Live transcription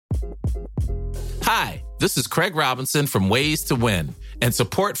Hi, this is Craig Robinson from Ways to Win, and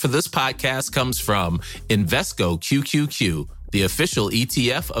support for this podcast comes from Invesco QQQ, the official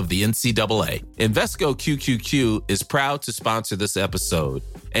ETF of the NCAA. Invesco QQQ is proud to sponsor this episode,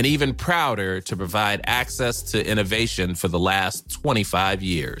 and even prouder to provide access to innovation for the last 25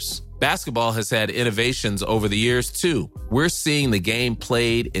 years. Basketball has had innovations over the years, too. We're seeing the game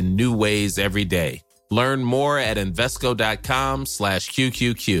played in new ways every day. Learn more at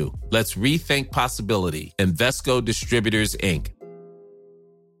Invesco.com/QQQ. Let's rethink possibility. Invesco Distributors, Inc.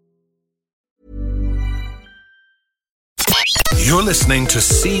 You're listening to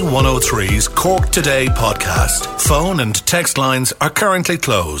C103's Cork Today podcast. Phone and text lines are currently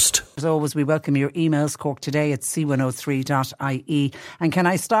closed. As always, we welcome your emails, corktoday@c103.ie. And can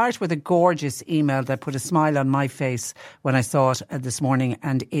I start with a gorgeous email that put a smile on my face when I saw it this morning,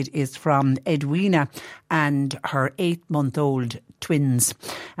 and it is from Edwina and her 8-month-old twins.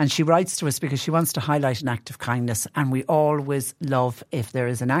 And she writes to us because she wants to highlight an act of kindness, and we always love if there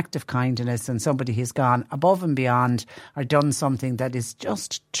is an act of kindness and somebody has gone above and beyond or done something that is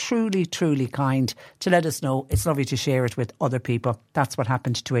just truly, truly kind, to let us know. It's lovely to share it with other people. That's what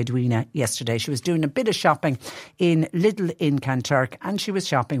happened to Edwina yesterday. She was doing a bit of shopping in Lidl in Kanturk, and she was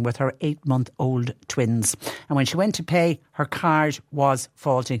shopping with her 8-month-old twins. And when she went to pay, her card was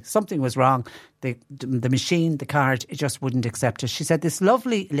faulty. Something was wrong. The machine, the card, it just wouldn't accept it. She said, this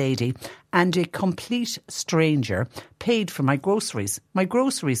lovely lady and a complete stranger paid for my groceries. My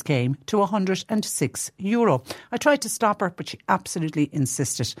groceries came to €106. I tried to stop her, but she absolutely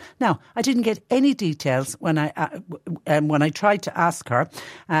insisted. Now, I didn't get any details when I tried to ask her,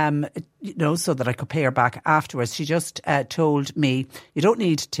 so that I could pay her back afterwards. She just told me, you don't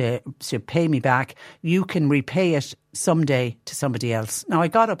need to pay me back. You can repay it someday to somebody else. Now, I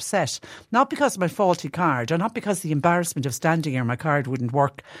got upset, not because of my faulty card or not because the embarrassment of standing here my card wouldn't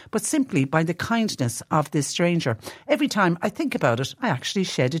work, but simply by the kindness of this stranger. Every time I think about it, I actually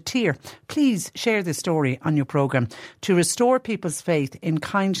shed a tear. Please share this story on your programme to restore people's faith in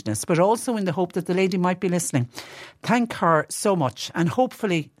kindness, but also in the hope that the lady might be listening. Thank her so much, and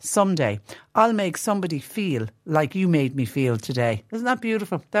hopefully someday I'll make somebody feel like you made me feel today. Isn't that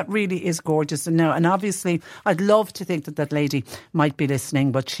beautiful? That really is gorgeous. And obviously, I'd love to think that that lady might be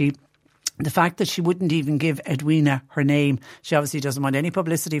listening, but the fact that she wouldn't even give Edwina her name, she obviously doesn't want any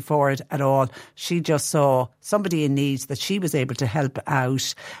publicity for it at all. She just saw somebody in need that she was able to help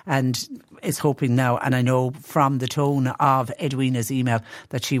out, and is hoping now, and I know from the tone of Edwina's email,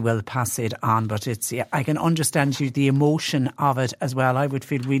 that she will pass it on. But I can understand the emotion of it as well. I would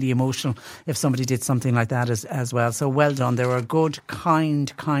feel really emotional if somebody did something like that as well. So well done. There are good,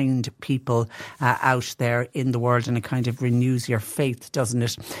 kind people out there in the world, and it kind of renews your faith, doesn't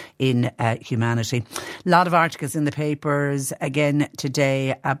it, in humanity. A lot of articles in the papers again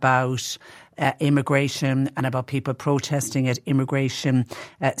today about immigration and about people protesting at immigration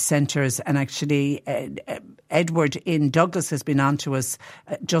centres. And actually, Edward in Douglas has been on to us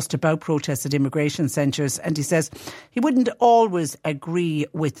just about protests at immigration centres, and he says he wouldn't always agree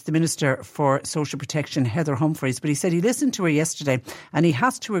with the Minister for Social Protection, Heather Humphreys, but he said he listened to her yesterday and he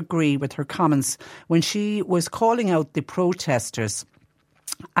has to agree with her comments when she was calling out the protesters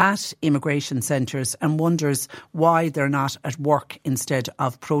at immigration centres and wonders why they're not at work instead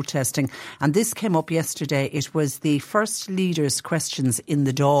of protesting. And this came up yesterday. It was the first leaders' questions in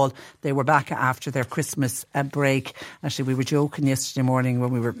the Dáil. They were back after their Christmas break. Actually, we were joking yesterday morning when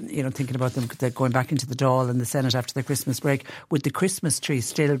we were thinking about them going back into the Dáil and the Senate after the Christmas break. Would the Christmas tree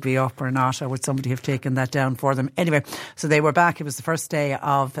still be up or not, or would somebody have taken that down for them? Anyway, so they were back. It was the first day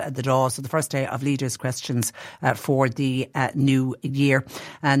of the Dáil, so the first day of leaders' questions for the new year.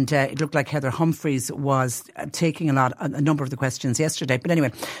 And it looked like Heather Humphreys was taking a number of the questions yesterday. But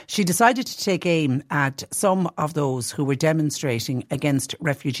anyway, she decided to take aim at some of those who were demonstrating against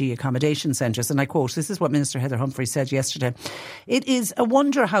refugee accommodation centres. And I quote, this is what Minister Heather Humphreys said yesterday. "It is a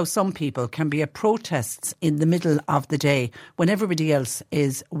wonder how some people can be at protests in the middle of the day when everybody else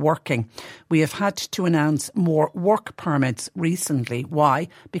is working. We have had to announce more work permits recently. Why?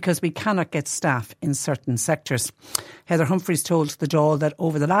 Because we cannot get staff in certain sectors." Heather Humphreys told the Dáil that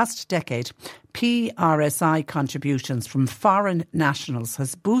over the last decade, PRSI contributions from foreign nationals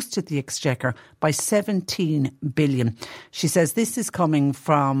has boosted the exchequer by 17 billion. She says this is coming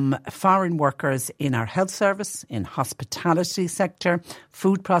from foreign workers in our health service, in hospitality sector,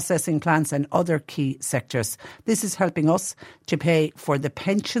 food processing plants and other key sectors. This is helping us to pay for the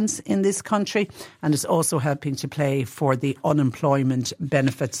pensions in this country, and is also helping to pay for the unemployment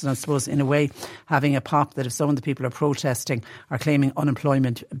benefits. And I suppose in a way having a pop that if some of the people are protesting are claiming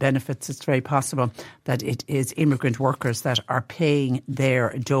unemployment benefits, it's very possible possible that it is immigrant workers that are paying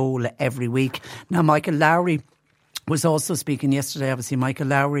their dole every week. Now, Michael Lowry was also speaking yesterday. Obviously, Michael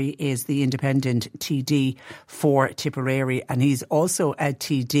Lowry is the independent TD for Tipperary, and he's also a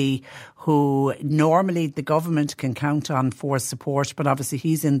TD who normally the government can count on for support, but obviously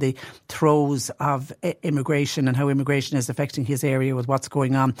he's in the throes of immigration and how immigration is affecting his area with what's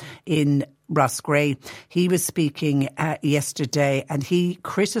going on in Roscrea. He was speaking yesterday, and he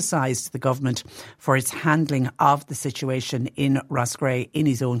criticised the government for its handling of the situation in Roscrea in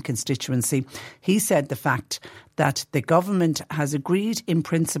his own constituency. He said the fact that the government has agreed in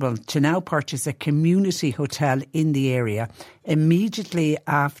principle to now purchase a community hotel in the area immediately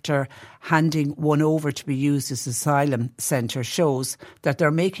after handing one over to be used as asylum centre shows that they're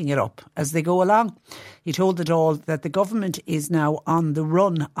making it up as they go along. He told it all that the government is now on the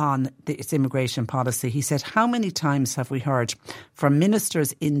run on its immigration policy. He said, how many times have we heard from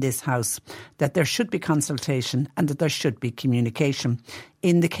ministers in this House that there should be consultation and that there should be communication?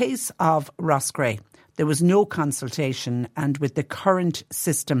 In the case of Roscrea, there was no consultation, and with the current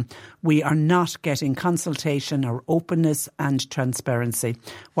system, we are not getting consultation or openness and transparency.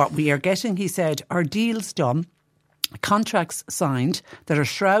 What we are getting, he said, are deals done, contracts signed that are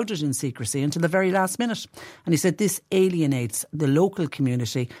shrouded in secrecy until the very last minute. And he said this alienates the local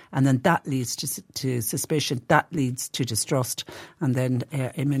community, and then that leads to suspicion, that leads to distrust, and then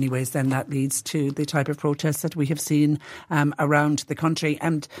in many ways then that leads to the type of protests that we have seen around the country.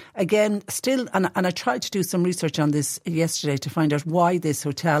 And again, still, and I tried to do some research on this yesterday to find out why this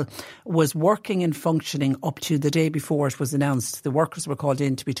hotel was working and functioning up to the day before it was announced. The workers were called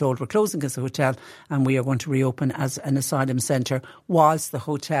in to be told we're closing as a hotel and we are going to reopen as an asylum centre. Was the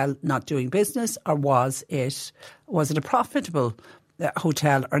hotel not doing business, or was it a profitable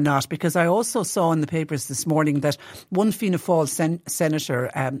hotel or not? Because I also saw in the papers this morning that one Fianna Fáil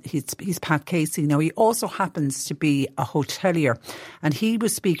senator, he's Pat Casey. Now, he also happens to be a hotelier, and he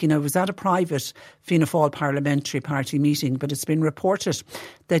was speaking. I was at a private Fianna Fáil parliamentary party meeting, but it's been reported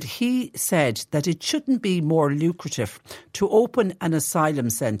that he said that it shouldn't be more lucrative to open an asylum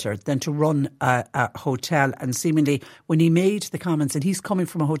centre than to run a hotel. And seemingly when he made the comments, and he's coming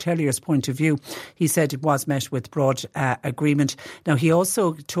from a hotelier's point of view, he said it was met with broad agreement. Now, he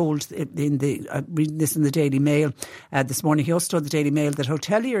also told, reading this in the Daily Mail this morning, he also told the Daily Mail that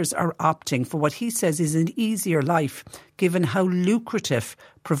hoteliers are opting for what he says is an easier life, given how lucrative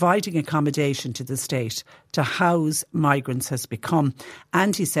providing accommodation to the state to house migrants has become.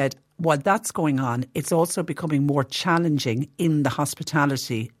 And he said, while that's going on, it's also becoming more challenging in the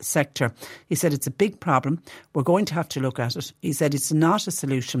hospitality sector. He said it's a big problem. We're going to have to look at it. He said it's not a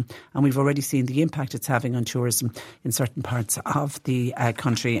solution, and we've already seen the impact it's having on tourism in certain parts of the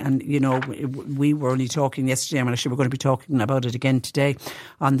country. And, you know, we were only talking yesterday, and actually we're going to be talking about it again today,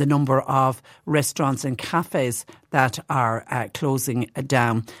 on the number of restaurants and cafes that are closing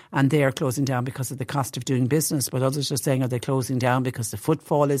down. And they are closing down because of the cost of doing business. But others are saying, are they closing down because the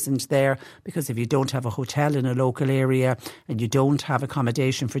footfall isn't there? Because if you don't have a hotel in a local area and you don't have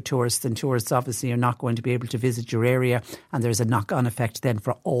accommodation for tourists, then tourists obviously are not going to be able to visit your area, and there's a knock-on effect then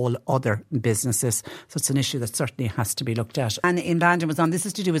for all other businesses. So it's an issue that certainly has to be looked at. And in Bandon was on, this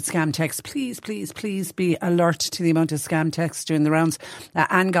is to do with scam texts. Please, please, please be alert to the amount of scam texts doing the rounds.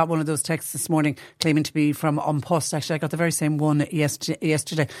 Anne got one of those texts this morning claiming to be from An Post. Actually, I got the very same one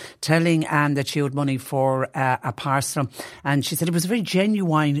yesterday, telling Anne that she owed money for a parcel, and she said it was a very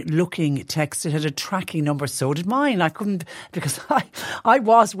genuine looking text. It had a tracking number. So did mine. I couldn't, because I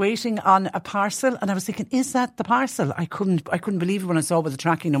was waiting on a parcel, and I was thinking, is that the parcel? I couldn't believe it when I saw with the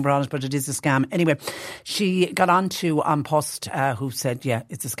tracking number on it, but it is a scam. Anyway, she got on to An Post, who said, yeah,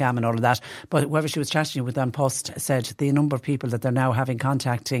 it's a scam and all of that. But whoever she was chatting with An Post said the number of people that they're now having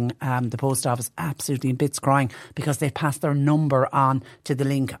contacting the post office absolutely in bits crying, because they passed their number on to the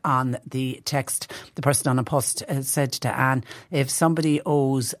link on the text. The person on An Post said to Anne, if somebody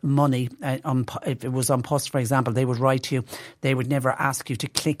owes money, if it was An Post, for example, they would write to you. They would never ask you to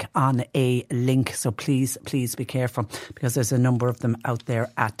click on a link. So please, please be careful, because there's a number of them out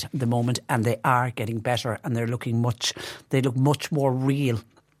there at the moment, and they are getting better, and they look much more real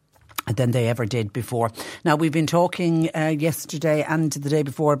than they ever did before. Now, we've been talking yesterday and the day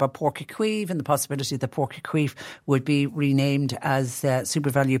before about Pork a Cueve and the possibility that Pork a Cueve would be renamed as Super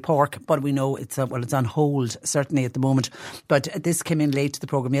Value Pork, but we know it's on hold certainly at the moment. But this came in late to the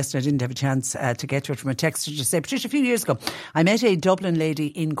programme yesterday. I didn't have a chance to get to it from a texter to say, Patricia, a few years ago I met a Dublin lady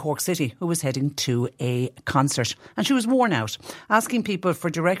in Cork City who was heading to a concert, and she was worn out, asking people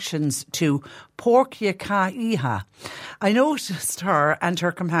for directions to Pork Iha. I noticed her and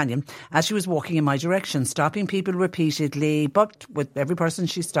her companion as she was walking in my direction, stopping people repeatedly. But with every person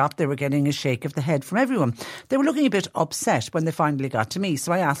she stopped, they were getting a shake of the head from everyone. They were looking a bit upset when they finally got to me.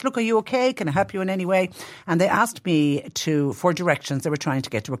 So I asked, look, are you okay? Can I help you in any way? And they asked me for directions. They were trying to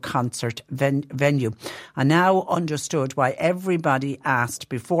get to a concert venue. I now understood why everybody asked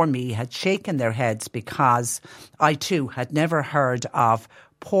before me had shaken their heads, because I too had never heard of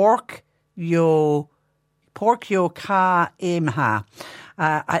Pork Yo Ka Imha.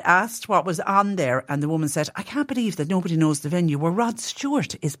 I asked what was on there, and the woman said, I can't believe that nobody knows the venue where Rod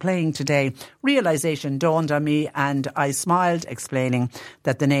Stewart is playing today. Realisation dawned on me, and I smiled, explaining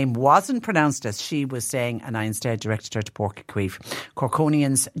that the name wasn't pronounced as she was saying, and I instead directed her to Porky Queeve.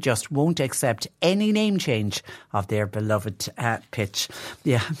 Corkonians just won't accept any name change of their beloved pitch.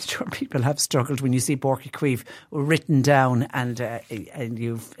 Yeah, I'm sure people have struggled when you see Porky Queeve written down, and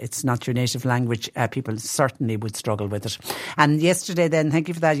it's not your native language. People certainly would struggle with it. And yesterday then, thank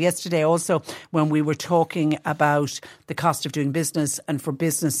you for that. Yesterday also, when we were talking about the cost of doing business, and for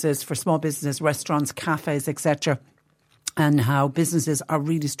businesses, for small businesses, restaurants, cafes, etc., and how businesses are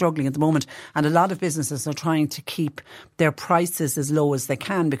really struggling at the moment. And a lot of businesses are trying to keep their prices as low as they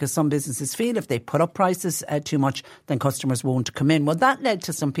can, because some businesses feel if they put up prices too much, then customers won't come in. Well, that led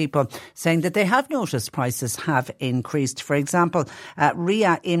to some people saying that they have noticed prices have increased. For example,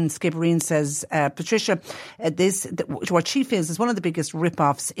 Ria in Skibbereen says, Patricia, what she feels is one of the biggest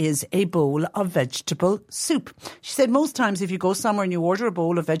rip-offs is a bowl of vegetable soup. She said most times if you go somewhere and you order a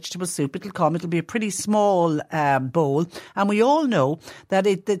bowl of vegetable soup, it'll be a pretty small bowl. And we all know that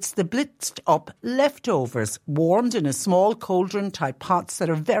it's the blitzed up leftovers warmed in a small cauldron type pots that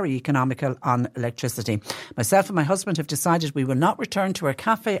are very economical on electricity. Myself and my husband have decided we will not return to a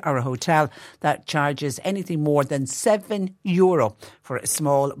cafe or a hotel that charges anything more than €7 for a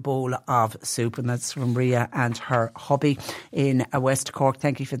small bowl of soup. And that's from Ria and her hubby in West Cork.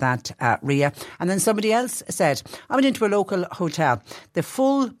 Thank you for that, Ria. And then somebody else said, I went into a local hotel. The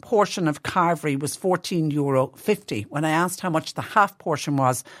full portion of carvery was €14.50. When I asked how much the half portion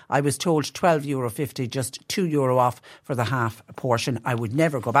was, I was told €12.50, just €2 off for the half portion. I would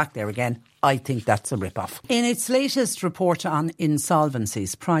never go back there again. I think that's a rip-off. In its latest report on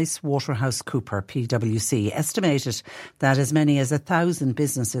insolvencies, PricewaterhouseCoopers, PwC, estimated that as many as 1,000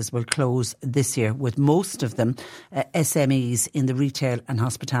 businesses will close this year, with most of them SMEs in the retail and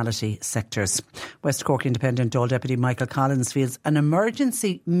hospitality sectors. West Cork Independent Dáil Deputy Michael Collins feels an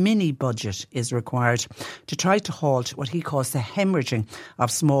emergency mini-budget is required to try to halt what he calls the hemorrhaging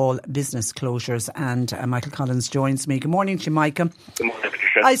of small business closures. And Michael Collins joins me. Good morning to you, Michael. Good morning,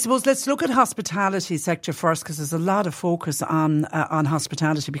 Patricia. I suppose let's look at hospitality sector first, because there's a lot of focus on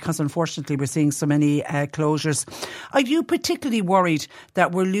hospitality, because unfortunately we're seeing so many closures. Are you particularly worried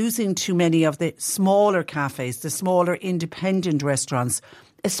that we're losing too many of the smaller cafes, the smaller independent restaurants,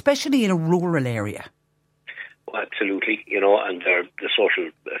 especially in a rural area? Well, absolutely, and the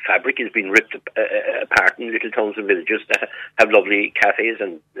social fabric is being ripped apart in little towns and villages that have lovely cafes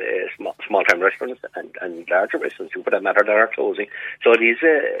and small-time restaurants and larger restaurants, for that matter, that are closing. So it is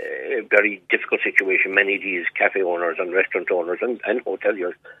a very difficult situation many of these cafe owners and restaurant owners and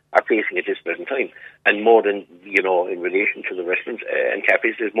hoteliers are facing at this present time. And more than, in relation to the restaurants and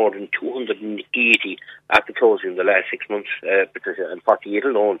cafes, there's more than 280 after closing in the last 6 months, and 48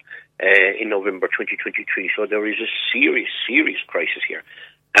 alone in November 2023. So there is a serious crisis here.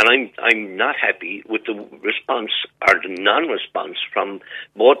 And I'm not happy with the response or the non-response from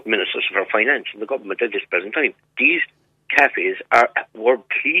both ministers for finance and the government at this present time. These cafes were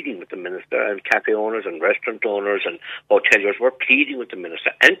pleading with the minister, and cafe owners and restaurant owners and hoteliers were pleading with the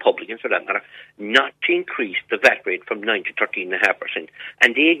minister, and publicans for that matter, not to increase the VAT rate from 9 to 13.5%.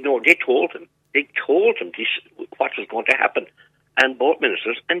 And they ignored. They told them this what was going to happen. And both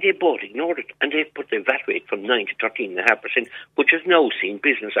ministers, and they both ignored it, and they put the VAT rate from 9 to 13.5%, which has now seen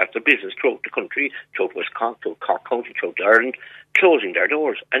business after business throughout the country, throughout West Cork, throughout Cork County, throughout Ireland, closing their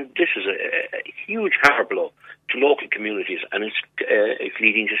doors. And this is a huge hammer blow to local communities, and it's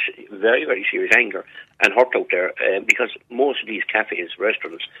leading to very, very serious anger and hurt out there, because most of these cafes,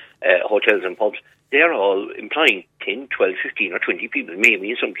 restaurants, hotels and pubs, they're all employing 10, 12, 15 or 20 people, maybe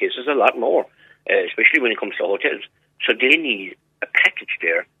in some cases a lot more, especially when it comes to hotels. So they need a package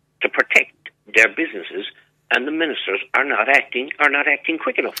there to protect their businesses and the ministers are not acting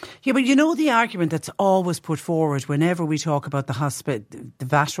quick enough. Yeah, but the argument that's always put forward whenever we talk about the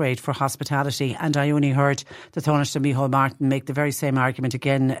VAT rate for hospitality, and I only heard the Taoiseach Micheál Martin make the very same argument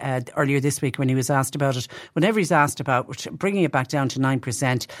again earlier this week when he was asked about it. Whenever he's asked about bringing it back down to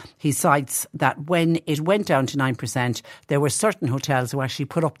 9%, he cites that when it went down to 9%, there were certain hotels who actually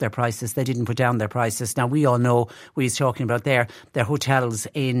put up their prices. They didn't put down their prices. Now, we all know what he's talking about there. They're hotels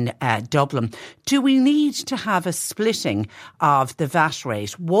in Dublin. Do we need to have a splitting of the VAT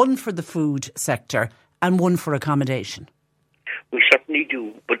rate, one for the food sector and one for accommodation? We certainly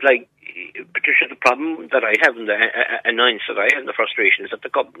do. But Patricia, the problem that I have and the annoyance that I have and the frustration is that the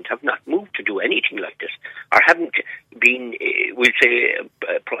government have not moved to do anything like this, or haven't been,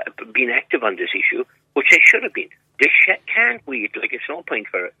 been active on this issue, which they should have been. They can't wait. It's no point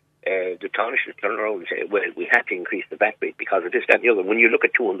for the Taoiseach to turn around and say, well, we had to increase the VAT rate because of this, that and the other. When you look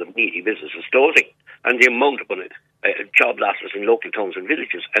at 280 businesses closing and the amount of job losses in local towns and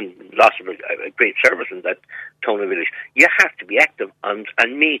villages and loss of a great service in that town and village, you have to be active and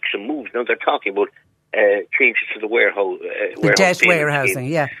make some moves. Now they're talking about changes to the warehouse. The debt warehousing,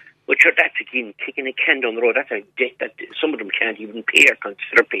 yeah. But that's again kicking a can down the road. That's a debt that some of them can't even pay or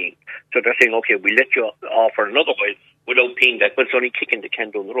consider paying. So they're saying, okay, we'll let you off for another while without paying that, but it's only kicking the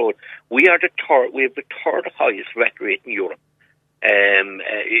can down the road. We have the third highest VAT rate in Europe.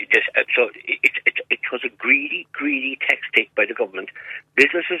 So it was a greedy tax take by the government.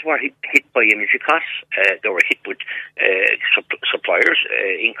 Businesses were hit by energy costs. They were hit with suppliers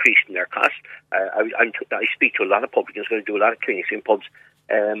increasing their costs. I speak to a lot of publicans, going to do a lot of clinics in pubs.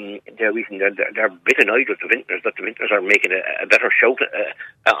 They're a bit annoyed with the vintners, that the vintners are making a better show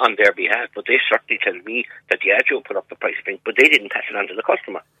on their behalf, but they certainly tell me that the Diageo put up the price of drink, but they didn't pass it on to the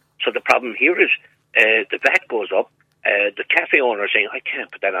customer. So the problem here is the VAT goes up. The cafe owner is saying, I can't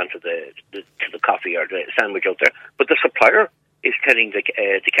put that onto the coffee or the sandwich out there, but the supplier is telling the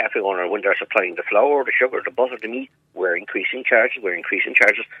cafe owner when they're supplying the flour, the sugar, the butter, the meat, we're increasing charges.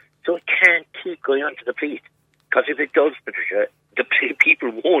 So it can't keep going on to the plate, because if it does, Patricia, the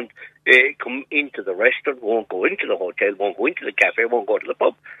people won't come into the restaurant, won't go into the hotel, won't go into the cafe, won't go to the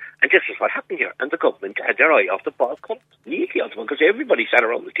pub. And this is what happened here. And the government had their eye off the ball completely off the ball, because everybody sat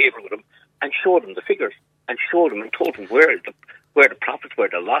around the table with them and showed them the figures and showed them and told them where the profits, where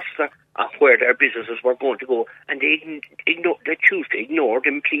the losses are, where their businesses were going to go, and they choose to ignore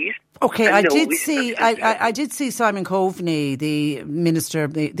them, please. Okay, I did see Simon Coveney, the minister,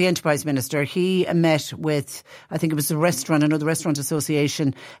 the enterprise minister. He met with, I think it was another restaurant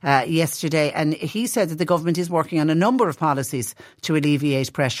association yesterday, and he said that the government is working on a number of policies to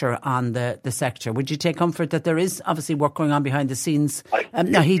alleviate pressure on the sector. Would you take comfort that there is obviously work going on behind the scenes?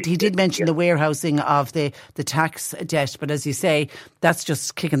 Now, he did mention the warehousing of the tax debt, but as you say, that's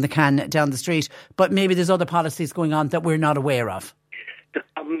just kicking the can down the street. But maybe there's other policies going on that we're not aware of. The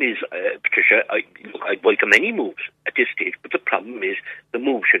problem is, Patricia, I welcome any moves at this stage, but the problem is the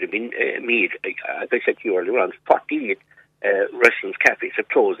move should have been made. As I said to you earlier on, 48 restaurants, cafes have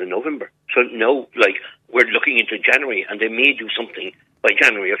closed in November. So now, we're looking into January, and they may do something by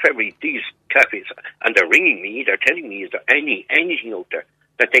January or February. These cafes, and they're ringing me, they're telling me, is there anything out there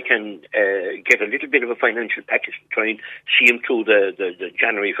that they can get a little bit of a financial package to try and see them through the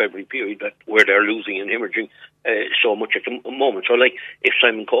January, February period where they're losing and hemorrhaging so much at the moment. So if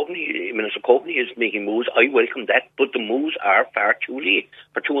Minister Coveney is making moves, I welcome that, but the moves are far too late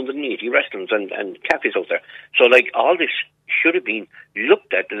for 280 restaurants and cafes out there. So all this should have been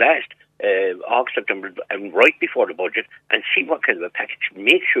looked at the last August, September, and right before the budget, and see what kind of a package.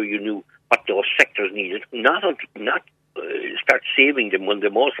 Make sure you knew what those sectors needed, not start saving them when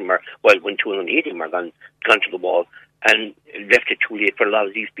most of them are, when 280 of them are gone to the wall, and left it too late for a lot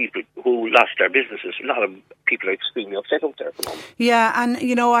of these people who lost their businesses. A lot of people are extremely upset out there at the moment. Yeah, and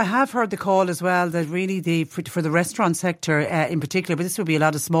I have heard the call as well that really for the restaurant sector in particular, but this would be a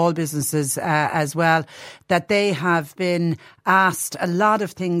lot of small businesses as well, that they have been asked, a lot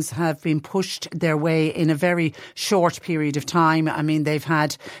of things have been pushed their way in a very short period of time. I mean, they've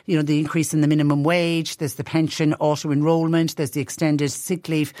had, the increase in the minimum wage, there's the pension auto-enrolment, there's the extended sick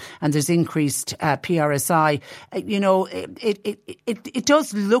leave, and there's increased PRSI. It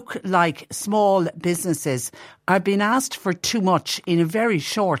does look like small businesses are being asked for too much in a very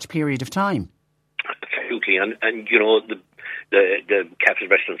short period of time. Absolutely, and the cafes and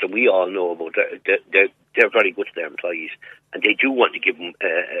restaurants that we all know about, they're very good to their employees, and they do want to give them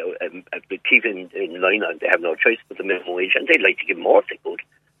keep in line, and they have no choice but the minimum wage, and they'd like to give more if they could.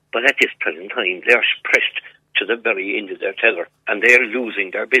 But at this present time, they're pressed to the very end of their tether, and they're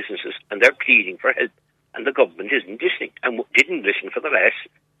losing their businesses, and they're pleading for help. and the government isn't listening, and didn't listen for the last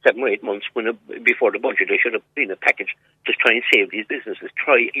 7 or 8 months before the budget. There should have been a package to try and save these businesses.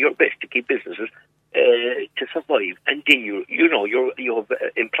 Try your best to keep businesses to survive, and then you have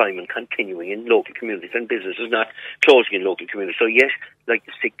employment continuing in local communities and businesses not closing in local communities. So yes, like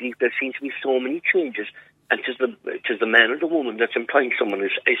the sick leave, there seems to be so many changes, and tis the man or the woman that's employing someone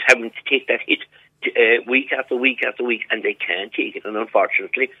is having to take that hit week after week after week, and they can't take it. And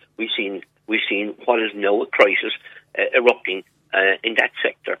unfortunately, we've seen what is now a crisis erupting in that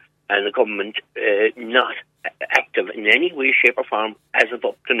sector, and the government not active in any way, shape or form as of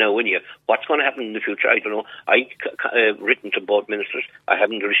up to now. What's going to happen in the future, I don't know. I've written to both ministers. I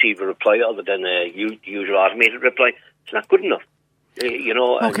haven't received a reply other than the usual automated reply. It's not good enough.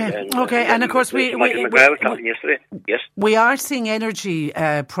 Okay. And of course, we are seeing energy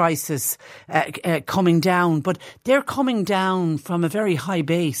prices coming down, but they're coming down from a very high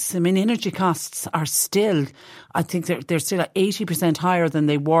base. I mean, energy costs are still, I think they're still at 80% higher than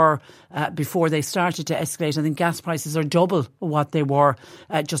they were before they started to escalate. I think gas prices are double what they were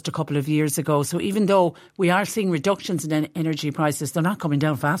just a couple of years ago. So even though we are seeing reductions in energy prices, they're not coming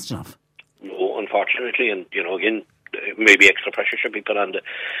down fast enough. No, unfortunately, and again, maybe extra pressure should be put on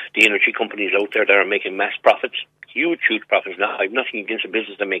the energy companies out there that are making mass profits, huge profits. Now, I have nothing against a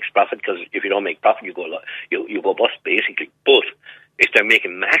business that makes profit, because if you don't make profit, you go bust, basically. But if they're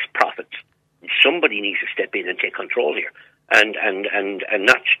making mass profits, somebody needs to step in and take control here, and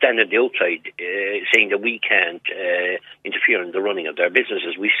not stand at the outside saying that we can't interfere in the running of their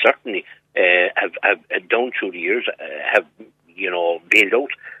businesses. We certainly have down through the years have bailed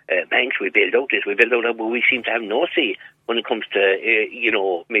out banks, we bailed out this, we bailed out that, but we seem to have no say when it comes to,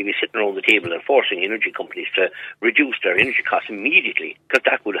 maybe sitting around the table and forcing energy companies to reduce their energy costs immediately, because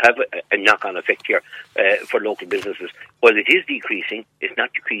that would have a knock-on effect here for local businesses. While it is decreasing, it's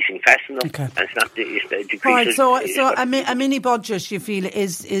not decreasing fast enough, and it's not decreasing. Right, so a mini budget, you feel,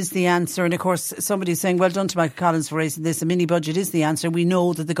 is the answer. And of course, somebody's saying, well done to Michael Collins for raising this. A mini budget is the answer. We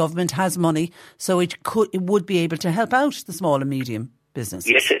know that the government has money, so it would be able to help out the small and medium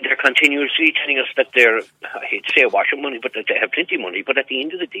businesses. Yes, they're continuously telling us that I hate to say a wash of money, but that they have plenty of money. But at the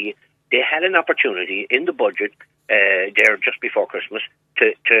end of the day, they had an opportunity in the budget there just before Christmas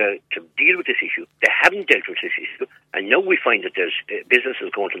to deal with this issue. They haven't dealt with this issue, and now we find that there's businesses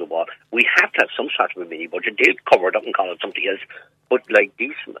going to the wall. We have to have some sort of a mini budget. They'll cover it up and call it something else. But like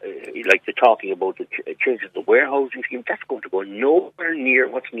these, like the talking about the changes to the warehousing scheme, that's going to go nowhere near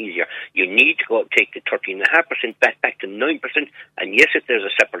what's needed here. You need to go take the 13.5% back to 9%. And yes, if there's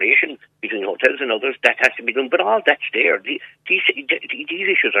a separation between hotels and others, that has to be done. But all that's there. These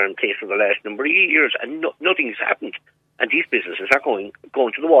issues are in place for the last number of years, and nothing's happened. And these businesses are going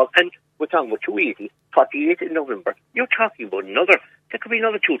to the wall. And we're talking about 280, 48 in November. You're talking about there could be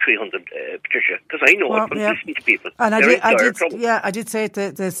another 200-300, Patricia, because I know it from listening to people. And I did say at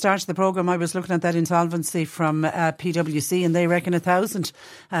the start of the programme, I was looking at that insolvency from PwC, and they reckon 1,000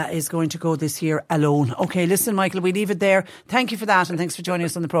 is going to go this year alone. Okay, listen, Michael, we leave it there. Thank you for that, and thanks for joining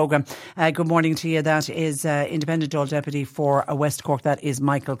us on the programme. Good morning to you. That is Independent Dáil Deputy for West Cork. That is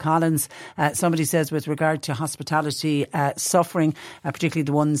Michael Collins. Somebody says, with regard to hospitality suffering, particularly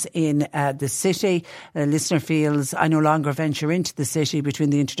the ones in the city, the listener feels, I no longer venture into the city between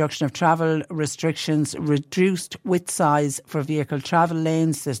the introduction of travel restrictions, reduced width size for vehicle travel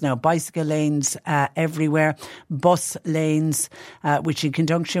lanes. There's now bicycle lanes everywhere, bus lanes, which in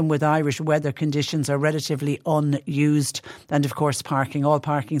conjunction with Irish weather conditions are relatively unused. And of course, parking. All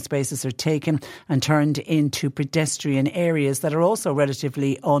parking spaces are taken and turned into pedestrian areas that are also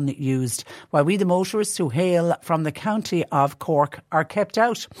relatively unused, while we, the motorists who hail from the county of Cork, are kept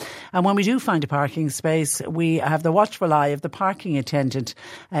out. And when we do find a parking space, we have the watchful eye of the parking attendant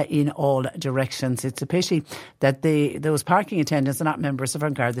in all directions. It's a pity that those parking attendants are not members of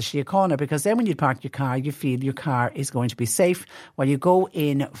An Garda Síochána, because then when you park your car, you feel your car is going to be safe while you go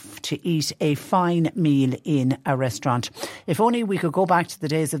in to eat a fine meal in a restaurant. If only we could go back to the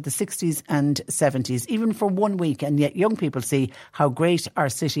days of the 60s and 70s, even for 1 week, and yet young people see how great our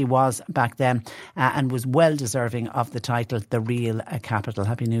city was back then and was well deserving of the title, the real capital.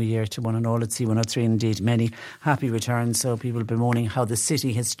 Happy New Year to one and all at C103, and indeed many happy returns. So people bemoaning how the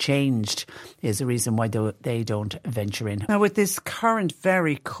city has changed is a reason why they don't venture in. Now, with this current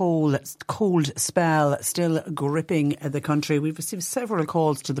very cold spell still gripping the country, we've received several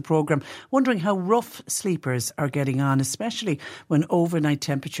calls to the programme wondering how rough sleepers are getting on, especially when overnight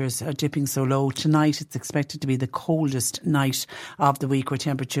temperatures are dipping so low. Tonight it's expected to be the coldest night of the week, where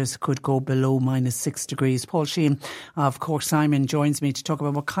temperatures could go below -6 degrees. Paul Sheehan of Cork Simon joins me to talk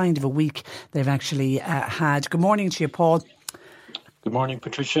about what kind of a week they've actually had. Good morning to you, Paul. Good morning,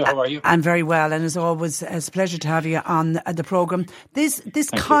 Patricia. How are you? I'm very well, and as always, it's a pleasure to have you on the programme. This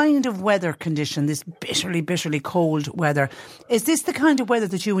kind of weather condition, this bitterly cold weather, is this the kind of weather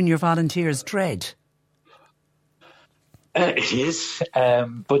that you and your volunteers dread? It is,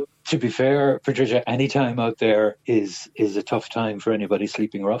 but to be fair, Patricia, any time out there is a tough time for anybody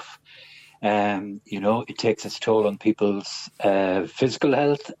sleeping rough. It takes its toll on people's physical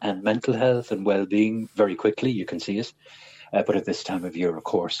health and mental health and well-being very quickly. You can see it. But at this time of year, of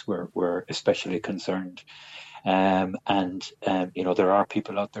course, we're especially concerned. There are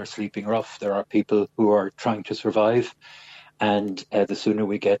people out there sleeping rough. There are people who are trying to survive. And the sooner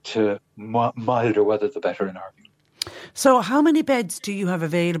we get to milder weather, the better in our view. So how many beds do you have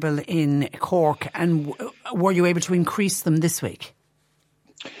available in Cork, and were you able to increase them this week?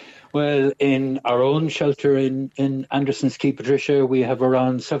 Well, in our own shelter in Anderson's Quay, Patricia, we have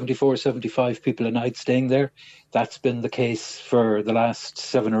around 74, 75 people a night staying there. That's been the case for the last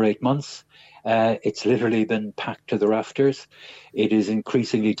 7 or 8 months. It's literally been packed to the rafters. It is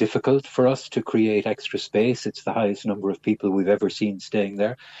increasingly difficult for us to create extra space. It's the highest number of people we've ever seen staying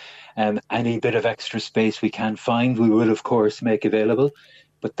there. Any bit of extra space we can find, we will, of course, make available,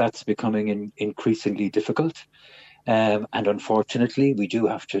 but that's becoming increasingly difficult. And unfortunately, we do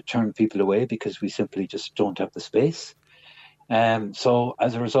have to turn people away because we simply just don't have the space. So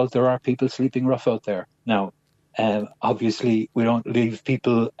as a result, there are people sleeping rough out there. Now, obviously, we don't leave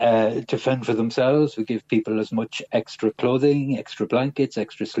people to fend for themselves. We give people as much extra clothing, extra blankets,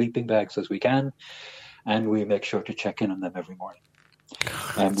 extra sleeping bags as we can. And we make sure to check in on them every morning.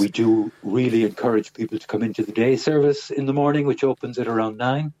 And we do really encourage people to come into the day service in the morning, which opens at around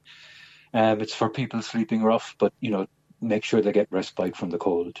 9. It's for people sleeping rough, but, make sure they get respite from the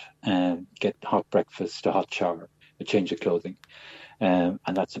cold and get hot breakfast, a hot shower, a change of clothing. And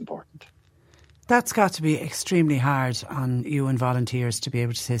that's important. That's got to be extremely hard on you and volunteers to be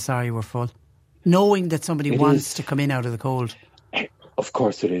able to say, sorry, we're full, knowing that somebody wants to come in out of the cold. Of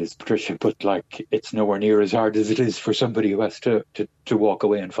course it is, Patricia, but it's nowhere near as hard as it is for somebody who has to walk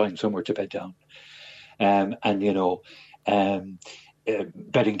away and find somewhere to bed down.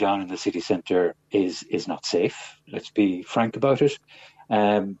 Bedding down in the city centre is not safe. Let's be frank about it.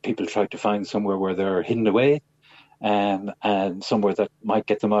 People try to find somewhere where they're hidden away, and somewhere that might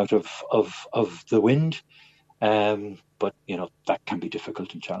get them out of the wind. But that can be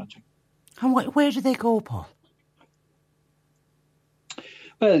difficult and challenging. And where do they go, Paul?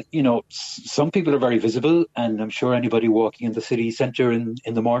 Well, some people are very visible, and I'm sure anybody walking in the city centre in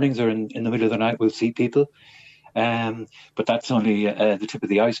the mornings or in the middle of the night will see people. But that's only the tip of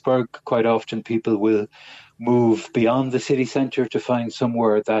the iceberg. Quite often people will move beyond the city centre to find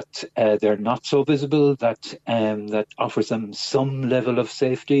somewhere that they're not so visible, that offers them some level of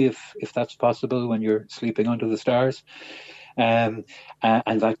safety, if that's possible when you're sleeping under the stars. And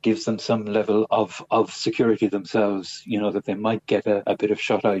that gives them some level of security themselves, that they might get a bit of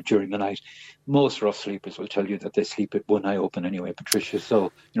shut-eye during the night. Most rough sleepers will tell you that they sleep with one eye open anyway, Patricia.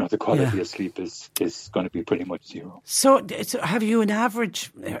 So, the quality of sleep is going to be pretty much zero. So have you an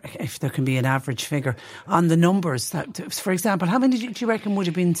average, if there can be an average figure, on the numbers? That, for example, how many do you reckon would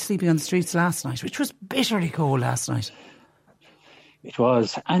have been sleeping on the streets last night, which was bitterly cold last night? It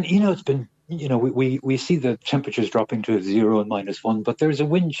was. And, it's been... we see the temperatures dropping to 0 and -1, but there's a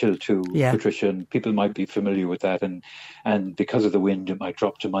wind chill too, Patricia, and people might be familiar with that. And because of the wind, it might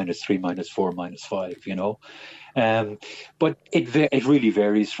drop to -3, -4, -5, But it really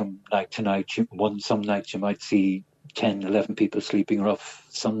varies from night to night. Some nights you might see 10, 11 people sleeping rough.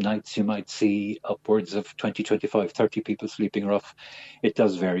 Some nights you might see upwards of 20, 25, 30 people sleeping rough. It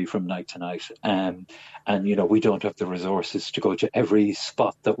does vary from night to night. And, we don't have the resources to go to every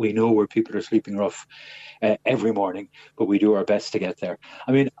spot that we know where people are sleeping rough every morning, but we do our best to get there.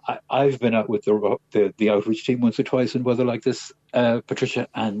 I mean, I've been out with the outreach team once or twice in weather like this, Patricia,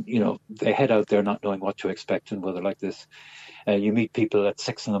 and, they head out there not knowing what to expect in weather like this. You meet people at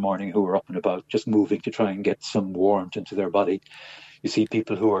 6 a.m. who are up and about, just moving to try and get some warmth into their body. You see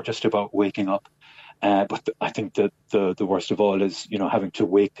people who are just about waking up. But I think that the worst of all is, having to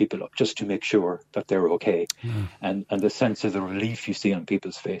wake people up just to make sure that they're okay. And the sense of the relief you see on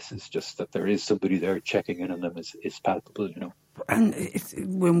people's faces, just that there is somebody there checking in on them is palpable, And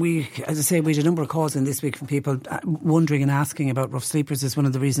when we, as I say, we had a number of calls in this week from people wondering and asking about rough sleepers. Is one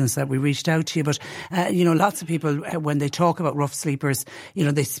of the reasons that we reached out to you. But, lots of people, when they talk about rough sleepers,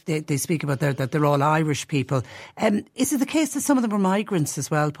 they speak about that they're all Irish people. Is it the case that some of them are migrants as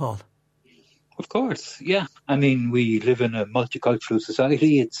well, Paul? Of course, yeah. I mean, we live in a multicultural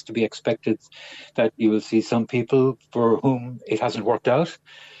society. It's to be expected that you will see some people for whom it hasn't worked out,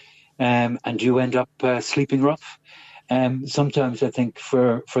 and you end up sleeping rough. Sometimes I think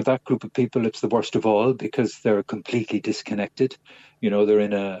for that group of people, it's the worst of all because they're completely disconnected. They're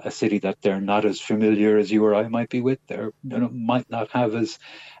in a city that they're not as familiar as you or I might be with. They're, might not have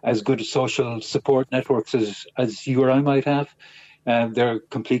as good social support networks as you or I might have. They're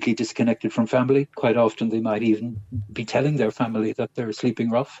completely disconnected from family. Quite often they might even be telling their family that they're sleeping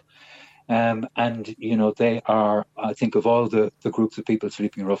rough. And they are, I think, of all the groups of people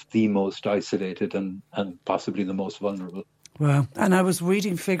sleeping rough, the most isolated and possibly the most vulnerable. Well, and I was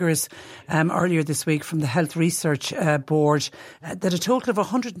reading figures earlier this week from the Health Research Board that a total of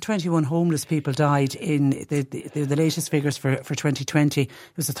 121 homeless people died in the latest figures for 2020. It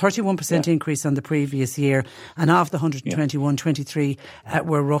was a 31% increase on the previous year, and of the 121, 23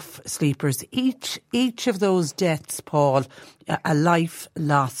 were rough sleepers. Each of those deaths, Paul, a life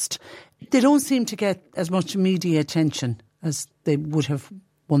lost. They don't seem to get as much media attention as they would have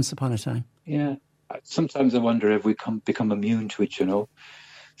once upon a time. Yeah. Sometimes I wonder if we become immune to it,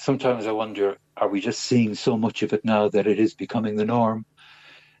 Sometimes I wonder, are we just seeing so much of it now that it is becoming the norm?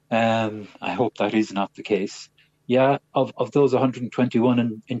 I hope that is not the case. Yeah, of those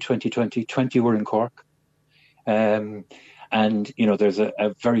 121 in 2020, 20 were in Cork. And, there's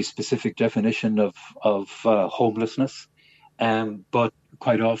a very specific definition of homelessness. But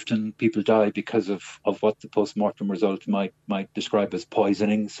quite often people die because of what the post-mortem result might describe as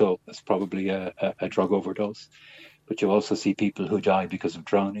poisoning. So it's probably a drug overdose. But you also see people who die because of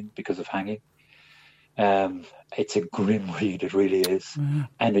drowning, because of hanging. It's a grim read, it really is. Mm-hmm.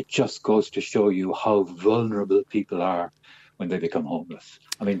 And it just goes to show you how vulnerable people are when they become homeless.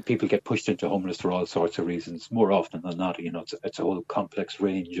 I mean, people get pushed into homeless for all sorts of reasons. More often than not, it's a whole complex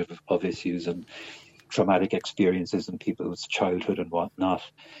range of issues and traumatic experiences in people's childhood and whatnot.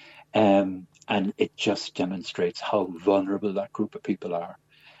 And it just demonstrates how vulnerable that group of people are.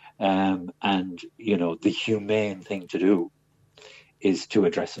 And, the humane thing to do is to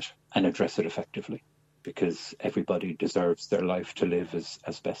address it and address it effectively, because everybody deserves their life to live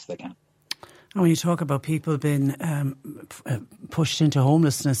as best they can. And when you talk about people being pushed into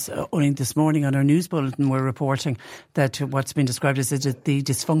homelessness, only this morning on our news bulletin we're reporting that what's been described as the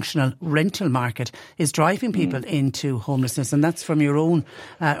dysfunctional rental market is driving people into homelessness, and that's from your own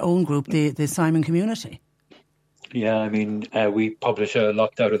group, the Simon Community. Yeah, I mean, we publish a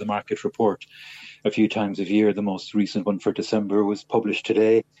Locked Out of the Market report a few times a year. The most recent one for December was published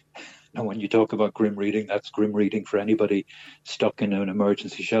today. And when you talk about grim reading, that's grim reading for anybody stuck in an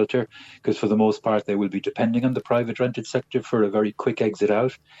emergency shelter, because for the most part, they will be depending on the private rented sector for a very quick exit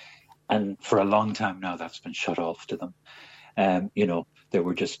out. And for a long time now, that's been shut off to them. There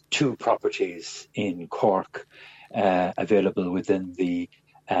were just 2 properties in Cork available within the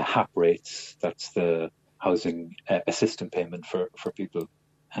HAP rates. That's the housing assistance payment for people.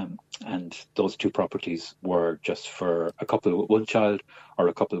 And those 2 properties were just for a couple with 1 child or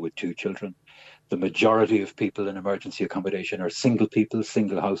a couple with 2 children. The majority of people in emergency accommodation are single people,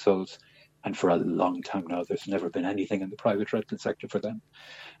 single households. And for a long time now, there's never been anything in the private rental sector for them.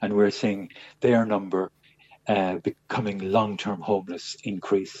 And we're seeing their number becoming long-term homeless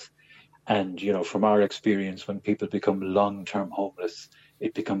increase. And, from our experience, when people become long-term homeless,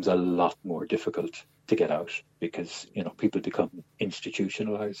 it becomes a lot more difficult to get out because, people become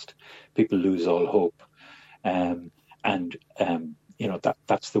institutionalized. People lose all hope.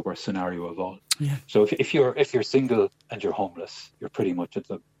 That's the worst scenario of all. Yeah. So if you're single and you're homeless, you're pretty much at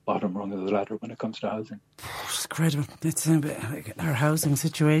the bottom rung of the ladder when it comes to housing. It's incredible. It's our housing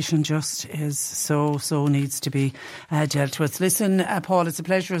situation just is so needs to be dealt with. Listen, Paul, it's a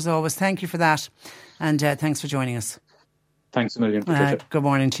pleasure as always. Thank you for that, and thanks for joining us. Thanks a million, Patricia. Good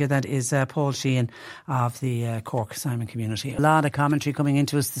morning to you. That is Paul Sheehan of the Cork Simon Community. A lot of commentary coming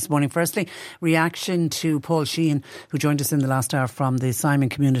into us this morning. Firstly, reaction to Paul Sheehan, who joined us in the last hour from the Simon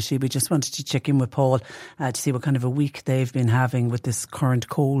Community. We just wanted to check in with Paul to see what kind of a week they've been having with this current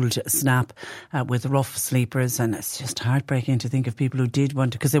cold snap with rough sleepers. And it's just heartbreaking to think of people who did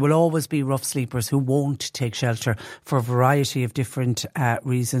want to, because there will always be rough sleepers who won't take shelter for a variety of different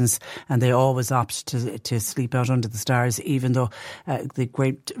reasons, and they always opt to sleep out under the stars, even though the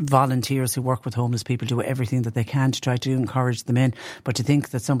great volunteers who work with homeless people do everything that they can to try to encourage them in. But to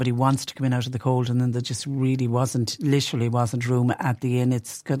think that somebody wants to come in out of the cold and then there just really literally wasn't room at the inn,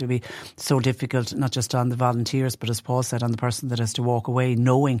 it's going to be so difficult, not just on the volunteers, but as Paul said, on the person that has to walk away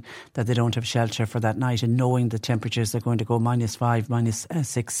knowing that they don't have shelter for that night and knowing the temperatures are going to go -5,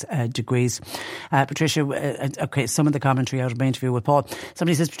 -6 degrees. Patricia, okay, some of the commentary out of my interview with Paul.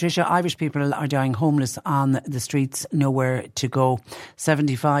 Somebody says, Patricia, Irish people are dying homeless on the streets, nowhere nowhere to go.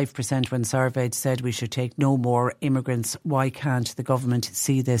 75% when surveyed said we should take no more immigrants. Why can't the government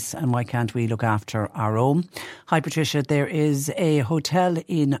see this, and why can't we look after our own? Hi Patricia, there is a hotel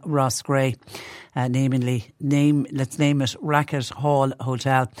in Rossgrey, let's name it Racket Hall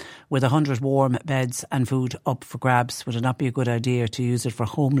Hotel, with 100 warm beds and food up for grabs. Would it not be a good idea to use it for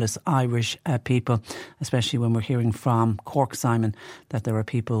homeless Irish people, especially when we're hearing from Cork Simon that there are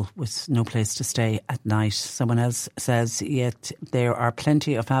people with no place to stay at night? Someone else says, yet there are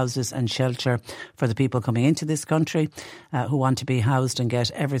plenty of houses and shelter for the people coming into this country who want to be housed and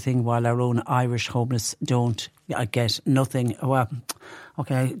get everything, while our own Irish homeless don't get nothing. Well,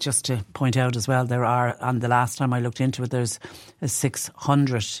 okay, just to point out as well, there are, and the last time I looked into it, there's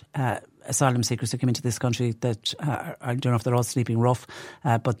 600 asylum seekers who came into this country that I don't know if they're all sleeping rough,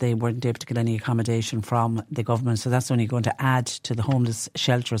 but they weren't able to get any accommodation from the government. So that's only going to add to the homeless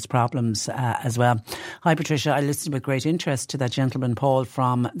shelters problems as well. Hi Patricia, I listened with great interest to that gentleman Paul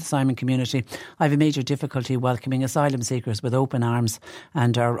from the Simon community. I have a major difficulty welcoming asylum seekers with open arms,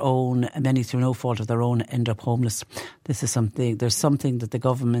 and our own, many through no fault of their own, end up homeless. This is something, there's something that the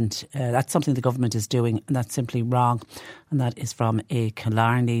government, that's something the government is doing, and that's simply wrong. And that is from a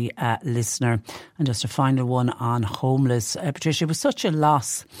Killarney listener. And just a final one on homeless. Patricia, it was such a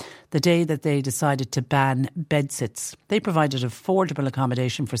loss the day that they decided to ban bedsits. They provided affordable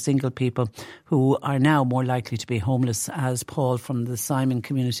accommodation for single people who are now more likely to be homeless, as Paul from the Simon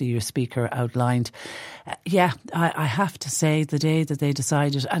community, your speaker, outlined. I have to say, the day that they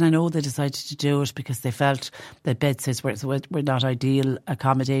decided, and I know they decided to do it because they felt that bedsits were not ideal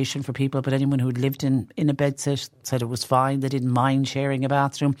accommodation for people, but anyone who'd lived in a bedsit said it was fine. They didn't mind sharing a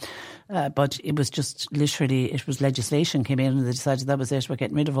bathroom. But it was just literally, it was legislation came in and they decided that was it, we're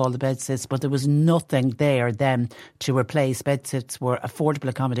getting rid of all the bedsits. But there was nothing there then to replace. Bedsits were affordable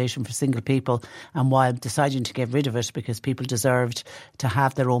accommodation for single people, and while deciding to get rid of it because people deserved to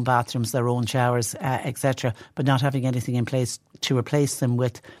have their own bathrooms, their own showers, etc., but not having anything in place to replace them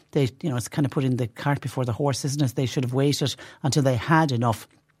with, it's kind of putting the cart before the horse, isn't it? They should have waited until they had enough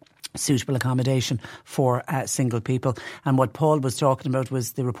suitable accommodation for single people. And what Paul was talking about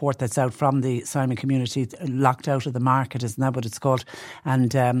was the report that's out from the Simon community, Locked Out of the Market, isn't that what it's called?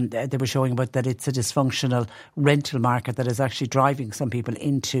 And they were showing about that it's a dysfunctional rental market that is actually driving some people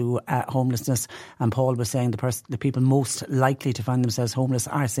into homelessness. And Paul was saying the people most likely to find themselves homeless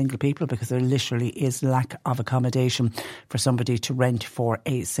are single people, because there literally is lack of accommodation for somebody to rent for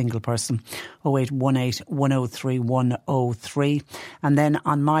a single person. 0818 103 103. And then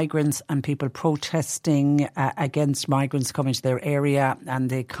on migrants and people protesting against migrants coming to their area, and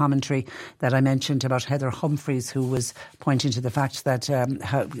the commentary that I mentioned about Heather Humphreys, who was pointing to the fact that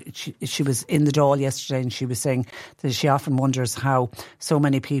she was in the Dáil yesterday, and she was saying that she often wonders how so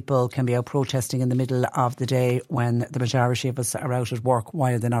many people can be out protesting in the middle of the day when the majority of us are out at work.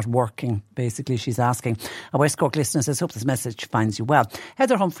 Why are they not working? Basically, she's asking. A West Cork listener says, hope this message finds you well.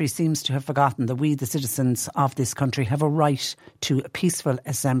 Heather Humphreys seems to have forgotten that we, the citizens of this country, have a right to a peaceful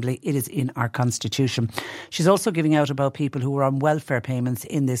assembly. It is in our constitution. She's also giving out about people who are on welfare payments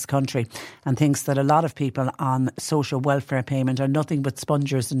in this country, and thinks that a lot of people on social welfare payment are nothing but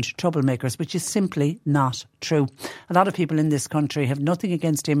spongers and troublemakers, which is simply not true. A lot of people in this country have nothing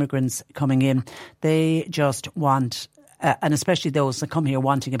against immigrants coming in. They just want and especially those that come here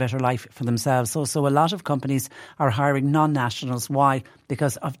wanting a better life for themselves. So a lot of companies are hiring non-nationals. Why?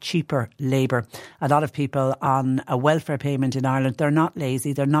 Because of cheaper labour. A lot of people on a welfare payment in Ireland, they're not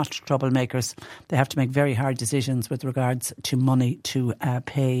lazy, they're not troublemakers. They have to make very hard decisions with regards to money to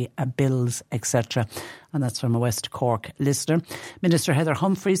pay bills, etc. And that's from a West Cork listener. Minister Heather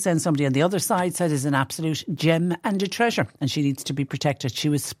Humphreys, then somebody on the other side said, is an absolute gem and a treasure, and she needs to be protected. She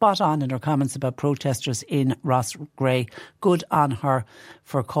was spot on in her comments about protesters in Rossgrey. Good on her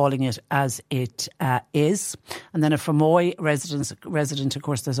for calling it as it is. And then a Fermoy resident, of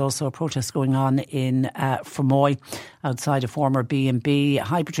course, there's also a protest going on in Fermoy outside a former B&B.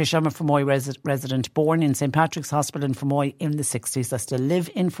 Hi Patricia, I'm a Fermoy resident, born in St Patrick's Hospital in Fermoy in the 60s. I still live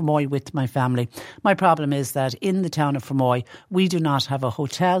in Fermoy with my family. My problem is that in the town of Fermoy, we do not have a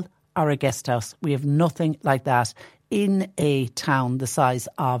hotel or a guest house. We have nothing like that in a town the size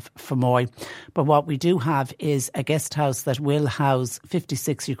of Fermoy. But what we do have is a guest house that will house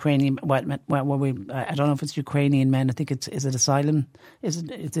 56 Ukrainian, I don't know if it's Ukrainian men, I think is it asylum? Is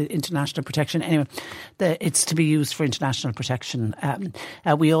it international protection? Anyway, it's to be used for international protection.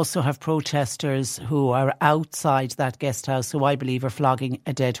 We also have protesters who are outside that guest house who I believe are flogging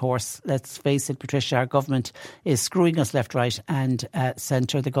a dead horse. Let's face it, Patricia, our government is screwing us left, right and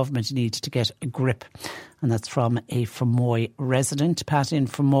centre. The government needs to get a grip. And that's from a Fermoy resident, Pat in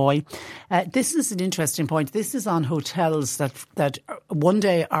Fermoy. This is an interesting point. This is on hotels that one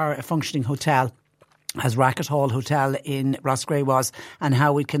day are a functioning hotel, as Racket Hall Hotel in Roscrea was, and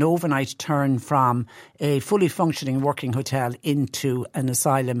how we can overnight turn from a fully functioning working hotel into an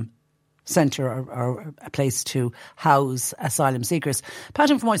asylum centre or a place to house asylum seekers. Pat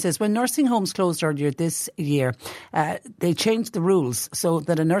in Fermoy says, when nursing homes closed earlier this year, they changed the rules so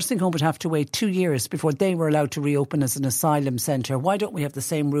that a nursing home would have to wait 2 years before they were allowed to reopen as an asylum centre. Why don't we have the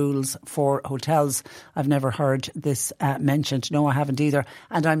same rules for hotels? I've never heard this mentioned. No, I haven't either.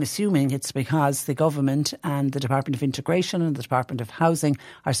 And I'm assuming it's because the government and the Department of Integration and the Department of Housing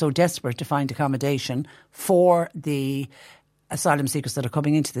are so desperate to find accommodation for the asylum seekers that are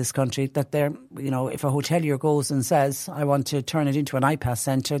coming into this country, that they're, if a hotelier goes and says, I want to turn it into an IPAS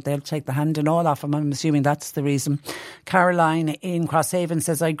centre, they'll take the hand and all off them. I'm assuming that's the reason. Caroline in Crosshaven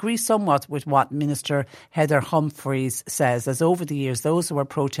says, I agree somewhat with what Minister Heather Humphreys says, as over the years, those who are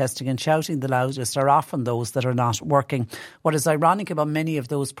protesting and shouting the loudest are often those that are not working. What is ironic about many of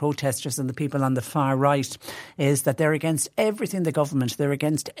those protesters and the people on the far right is that they're against everything the government, they're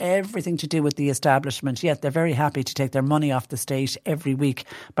against everything to do with the establishment, yet they're very happy to take their money off the state every week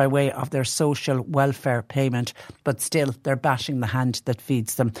by way of their social welfare payment, but still they're bashing the hand that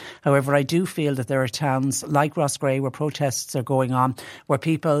feeds them. However, I do feel that there are towns like Roscrea where protests are going on, where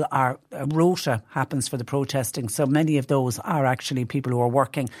people are, a rota happens for the protesting, so many of those are actually people who are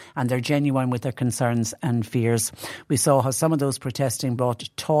working and they're genuine with their concerns and fears. We saw how some of those protesting brought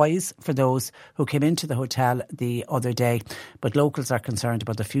toys for those who came into the hotel the other day, but locals are concerned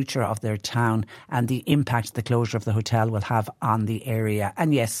about the future of their town and the impact the closure of the hotel will have on the area.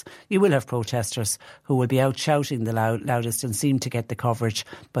 And yes, you will have protesters who will be out shouting the loudest and seem to get the coverage,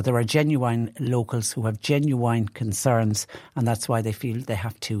 but there are genuine locals who have genuine concerns, and that's why they feel they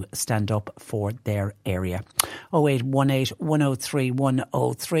have to stand up for their area. 0818 103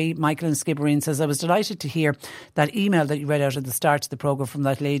 103. Michael in Skibbereen says, I was delighted to hear that email that you read out at the start of the programme from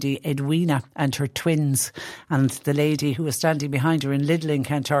that lady Edwina and her twins, and the lady who was standing behind her in Lidl in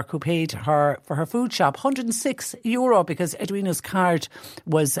Kanturk, who paid her for her food shop €106 because Edwina's card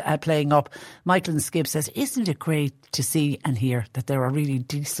was playing up. Michael in Skib says, isn't it great to see and hear that there are really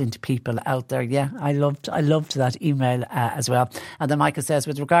decent people out there? Yeah, I loved that email as well. And then Michael says,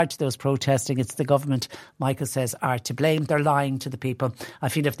 with regard to those protesting, it's the government, Michael says, are to blame. They're lying to the people. I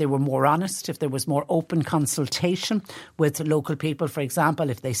feel if they were more honest, if there was more open consultation with local people, for example,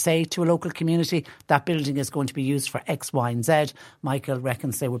 if they say to a local community that building is going to be used for X, Y and Z, Michael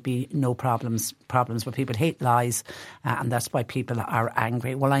reckons there would be no problems, but people hate lies, and that's why people are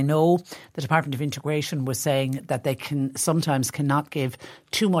angry. Well, I know the Department of Integration was saying that they sometimes cannot give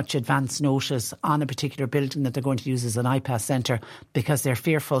too much advance notice on a particular building that they're going to use as an IPAS centre, because they're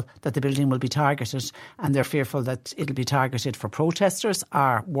fearful that the building will be targeted, and they're fearful that it'll be targeted for protesters,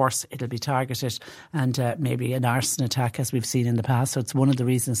 or worse, it'll be targeted and maybe an arson attack, as we've seen in the past. So it's one of the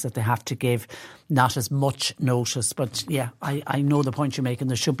reasons that they have to give not as much notice. But yeah, I know the point you're making.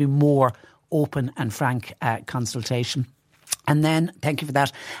 There should be more open and frank consultation. And then, thank you for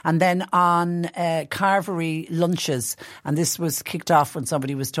that. And then on Carvery lunches, and this was kicked off when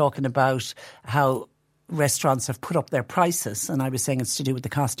somebody was talking about how restaurants have put up their prices, and I was saying it's to do with the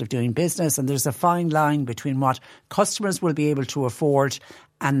cost of doing business, and there's a fine line between what customers will be able to afford,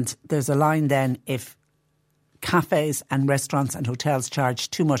 and there's a line then if cafes and restaurants and hotels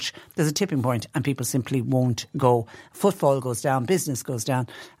charge too much, there's a tipping point and people simply won't go. Footfall goes down, business goes down,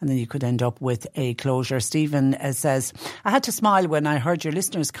 and then you could end up with a closure. Stephen says, I had to smile when I heard your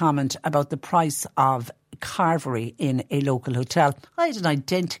listeners comment about the price of Carvery in a local hotel. I had an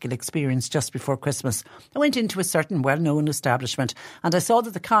identical experience just before Christmas. I went into a certain well-known establishment and I saw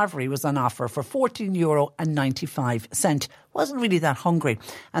that the Carvery was on offer for €14.95. Wasn't really that hungry.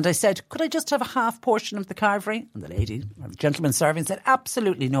 And I said, could I just have a half portion of the Carvery? And the lady, or the gentleman serving, said,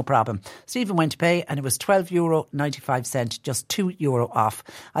 absolutely no problem. Stephen went to pay and it was €12.95, just €2 off.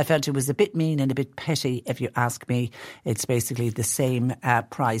 I felt it was a bit mean and a bit petty, if you ask me. It's basically the same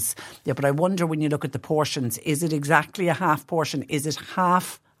price. Yeah, but I wonder when you look at the portions, is it exactly a half portion? Is it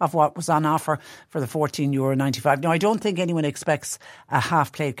half of what was on offer for the €14.95? Now, I don't think anyone expects a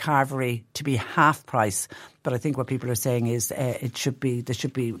half-plate Carvery to be half price, but I think what people are saying is there should be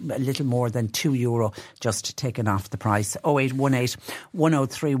a little more than €2 just taken off the price. 0818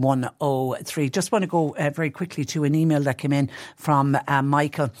 103 103. Just want to go very quickly to an email that came in from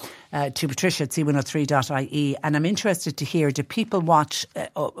Michael to Patricia at c103.ie, and I'm interested to hear, do people watch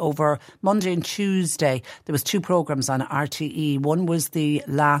over Monday and Tuesday? There was 2 programmes on RTE. One was the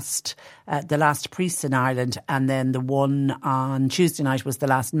last the last priests in Ireland, and then the one on Tuesday night was the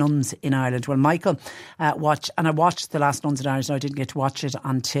last nuns in Ireland. Well, Michael I watched the last nuns in Ireland. No, I didn't get to watch it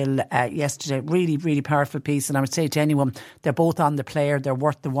until yesterday. Really, really powerful piece, and I would say to anyone, they're both on the player, they're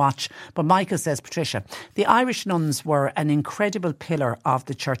worth the watch. But Michael says, Patricia, the Irish nuns were an incredible pillar of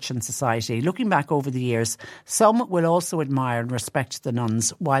the church and society. Looking back over the years, some will also admire and respect the nuns,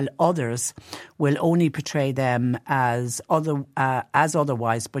 while others will only portray them as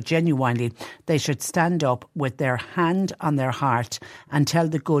otherwise, but genuinely they should stand up with their hand on their heart and tell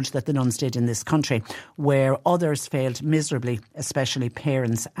the good that the nuns did in this country, where others failed miserably, especially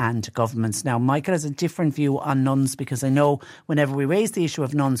parents and governments. Now, Michael has a different view on nuns, because I know whenever we raise the issue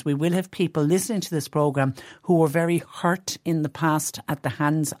of nuns, we will have people listening to this programme who were very hurt in the past at the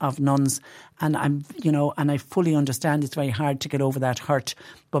hands of nuns. And I fully understand it's very hard to get over that hurt.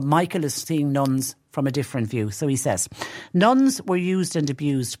 But Michael is seeing nuns from a different view. So he says, nuns were used and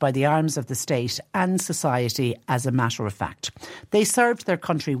abused by the arms of the state and society as a matter of fact. They served their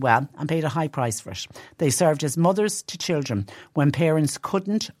country well and paid a high price for it. They served as mothers to children when parents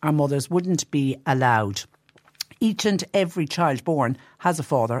couldn't or mothers wouldn't be allowed. Each and every child born has a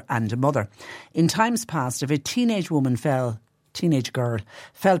father and a mother. In times past, if a teenage girl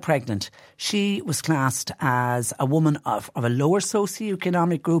fell pregnant, she was classed as a woman of a lower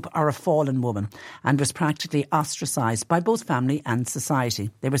socioeconomic group or a fallen woman, and was practically ostracised by both family and society.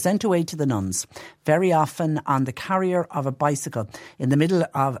 They were sent away to the nuns, very often on the carrier of a bicycle in the middle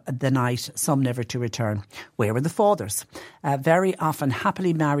of the night, some never to return. Where were the fathers? Very often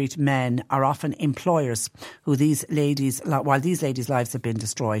happily married men are often employers while these ladies' lives have been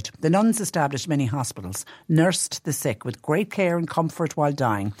destroyed. The nuns established many hospitals, nursed the sick with great care and comfort while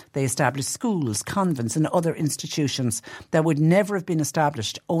dying. They established schools, convents and other institutions that would never have been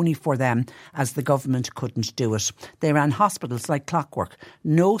established only for them, as the government couldn't do it. They ran hospitals like clockwork.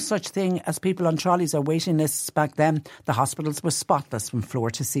 No such thing as people on trolleys or waiting lists back then. The hospitals were spotless from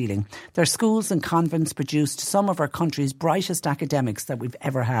floor to ceiling. Their schools and convents produced some of our country's brightest academics that we've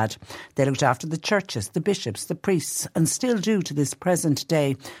ever had. They looked after the churches, the bishops, the priests, and still do to this present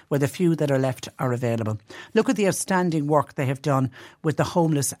day, where the few that are left are available. Look at the outstanding work they have done with the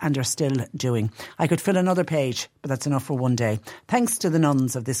homeless and are still doing. I could fill another page, but that's enough for one day. Thanks to the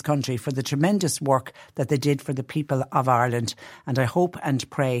nuns of this country for the tremendous work that they did for the people of Ireland, and I hope and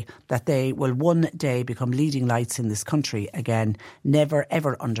pray that they will one day become leading lights in this country again. Never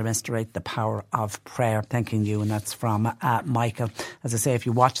ever underestimate the power of prayer. Thanking you, and that's from Michael. As I say, if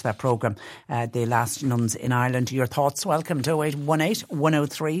you watch that programme, The Last Nuns in Ireland, your thoughts welcome to 0818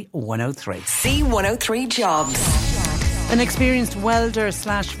 103 103. C103 Jobs. An experienced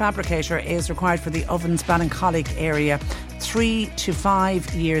welder/fabricator is required for the Ovens Ballincollig area. 3 to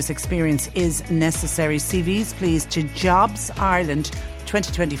 5 years experience is necessary. CVs please to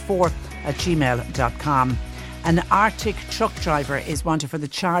jobsireland2024@gmail.com. An Arctic truck driver is wanted for the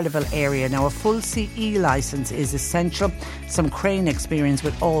Charleville area. Now, a full CE licence is essential. Some crane experience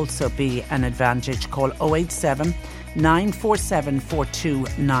would also be an advantage. Call 087 947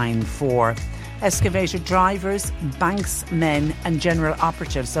 4294. Excavator drivers, banksmen and general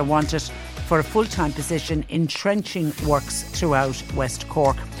operatives are wanted for a full-time position in trenching works throughout West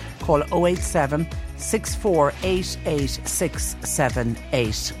Cork. Call 087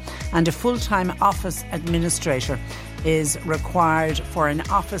 6488678. And a full-time office administrator is required for an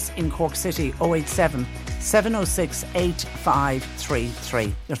office in Cork City. 087 706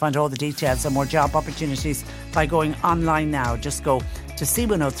 8533. You'll find all the details and more job opportunities by going online now. Just go to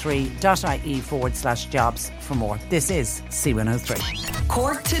c103.ie/jobs for more. This is C103.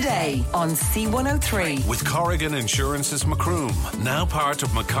 Cork Today on C103. With Corrigan Insurance's Macroom, now part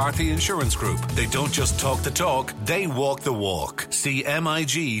of McCarthy Insurance Group. They don't just talk the talk, they walk the walk.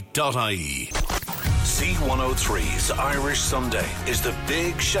 CMIG.ie. C103's Irish Sunday is the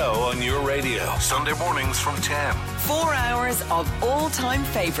big show on your radio. Sunday mornings from 10. 4 hours of all-time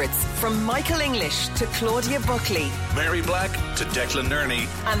favourites, from Michael English to Claudia Buckley, Mary Black to Declan Nerney,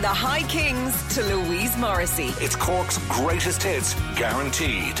 and the High Kings to Louise Morrissey. It's Cork's greatest hits,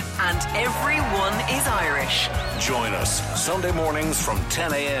 guaranteed. And everyone is Irish. Join us Sunday mornings from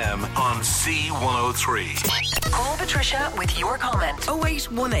 10 a.m. on C103. Call Patricia with your comment.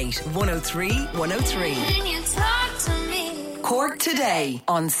 0818 103 103. When you talk to me. Cork Today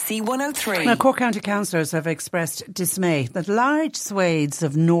on C103. Now, Cork County councillors have expressed dismay that large swathes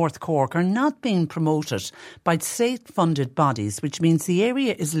of North Cork are not being promoted by state-funded bodies, which means the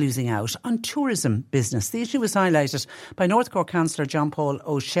area is losing out on tourism business. The issue was highlighted by North Cork councillor John Paul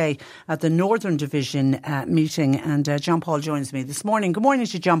O'Shea at the Northern Division meeting, and John Paul joins me this morning. Good morning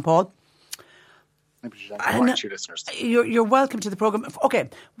to John Paul. Good morning to you listeners. You're welcome to the programme. Okay,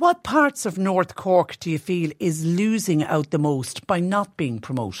 what parts of North Cork do you feel is losing out the most by not being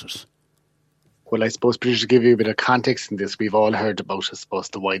promoted? Well, I suppose, British, to give you a bit of context in this, we've all heard about, I suppose,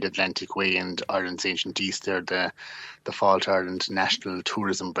 the Wide Atlantic Way and Ireland's Ancient East. They're the Fault Ireland national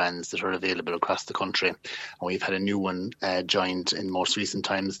tourism brands that are available across the country. And we've had a new one joined in most recent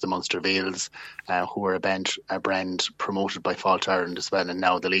times, the Munster Vales, who are a brand promoted by Fault Ireland as well. And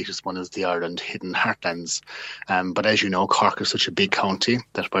now the latest one is the Ireland Hidden Heartlands. But as you know, Cork is such a big county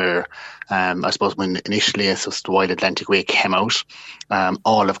that we're, I suppose, when initially the Wide Atlantic Way came out,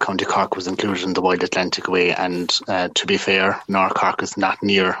 all of County Cork was included in the Wild Atlantic Way, and to be fair, North Cork is not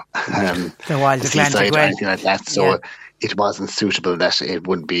near the Wild Atlantic Way or anything like that, so it wasn't suitable that it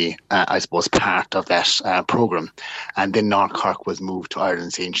would be, I suppose, part of that programme. And then North Cork was moved to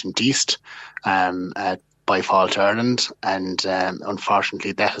Ireland's Ancient East by Fault Ireland, and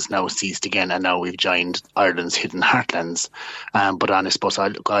unfortunately that has now ceased again, and now we've joined Ireland's Hidden Heartlands. But I suppose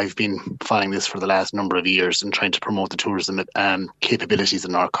I've been following this for the last number of years and trying to promote the tourism capabilities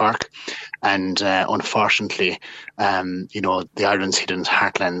in North Cork, and unfortunately, the Ireland's Hidden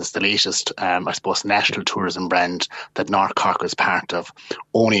Heartlands, the latest, I suppose, national tourism brand that North Cork is part of,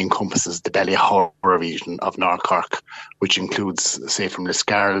 only encompasses the Ballyhora region of North Cork, which includes, say, from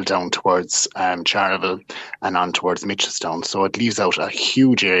Liscarroll down towards Charleville and on towards Mitchelstown. So it leaves out a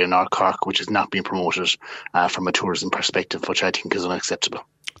huge area in North Cork which is not being promoted from a tourism perspective, which I think is unacceptable.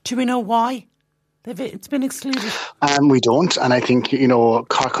 Do we know why it's been excluded? We don't, and I think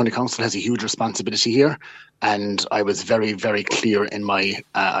Cork County Council has a huge responsibility here. And I was very, very clear in my,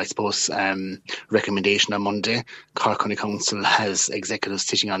 recommendation on Monday. Cork County Council has executives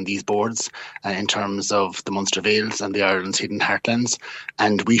sitting on these boards in terms of the Munster Vales and the Ireland's Hidden Heartlands.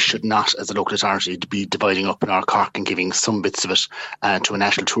 And we should not, as a local authority, be dividing up in our Cork and giving some bits of it to a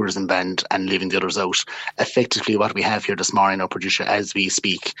national tourism band and leaving the others out. Effectively, what we have here this morning, our producer, as we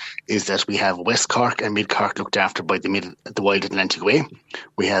speak, is that we have West Cork and Mid Cork looked after by the Wild Atlantic Way.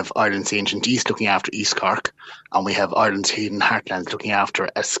 We have Ireland's Ancient East looking after East Cork. And we have Ireland's Hidden Heartlands looking after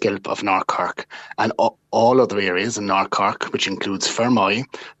a scalp of North Cork. And all other areas in North Cork, which includes Fermoy,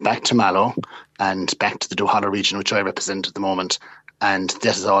 back to Mallow, and back to the Duhallow region, which I represent at the moment. And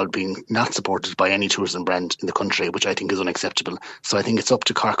that is all being not supported by any tourism brand in the country, which I think is unacceptable. So I think it's up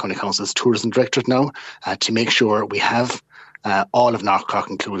to Cork County Council's Tourism Directorate now to make sure we have all of North Cork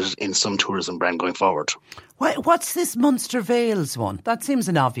included in some tourism brand going forward. What's this Munster Vales one? That seems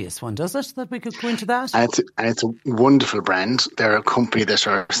an obvious one, does it? That we could go into that? And it's a wonderful brand. They're a company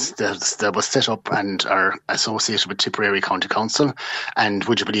that was set up and are associated with Tipperary County Council. And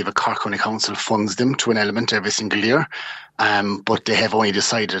would you believe it, Cork County Council funds them to an element every single year. But they have only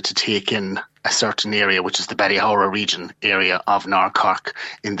decided to take in a certain area, which is the Ballyhora region area of North Cork,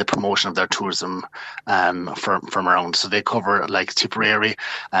 in the promotion of their tourism from around. So they cover like Tipperary,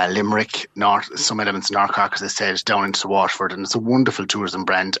 Limerick, some elements of North Cork, as I said, down into Waterford. And it's a wonderful tourism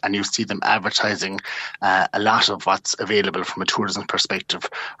brand. And you see them advertising a lot of what's available from a tourism perspective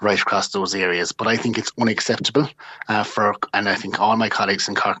right across those areas. But I think it's unacceptable and I think all my colleagues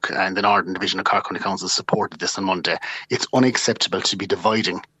in Cork and the Northern Division of Cork County Council supported this on Monday. It's unacceptable to be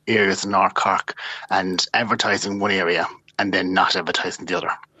dividing areas in North Cork and advertising one area and then not advertising the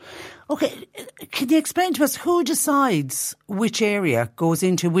other. Okay, can you explain to us who decides which area goes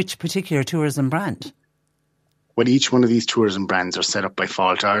into which particular tourism brand? Well, each one of these tourism brands are set up by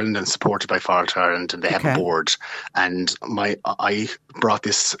Fault Ireland and supported by Fault Ireland, and they have a board. And I brought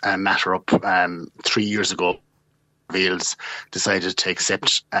this matter up 3 years ago. Vales decided to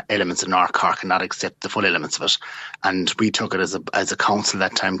accept elements of North Cork and not accept the full elements of it. And we took it as a council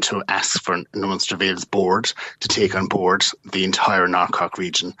that time to ask for the Munster Vales board to take on board the entire North Cork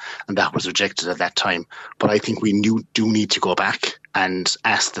region. And that was rejected at that time. But I think we do need to go back and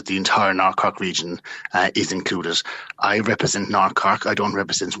ask that the entire North Cork region is included. I represent North Cork. I don't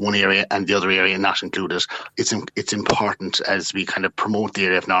represent one area and the other area not included. It's important as we kind of promote the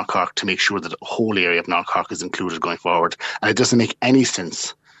area of North Cork to make sure that the whole area of North Cork is included going forward. And it doesn't make any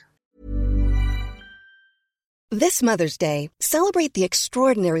sense. This Mother's Day, celebrate the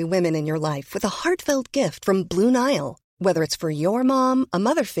extraordinary women in your life with a heartfelt gift from Blue Nile. Whether it's for your mom, a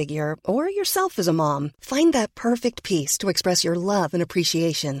mother figure, or yourself as a mom, find that perfect piece to express your love and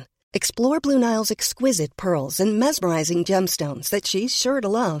appreciation. Explore Blue Nile's exquisite pearls and mesmerizing gemstones that she's sure to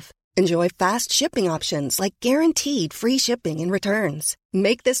love. Enjoy fast shipping options like guaranteed free shipping and returns.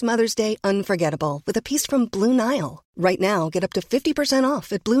 Make this Mother's Day unforgettable with a piece from Blue Nile. Right now, get up to 50%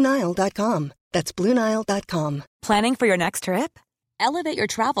 off at BlueNile.com. That's BlueNile.com. Planning for your next trip? Elevate your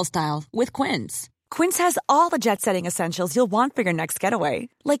travel style with Quince. Quince has all the jet-setting essentials you'll want for your next getaway,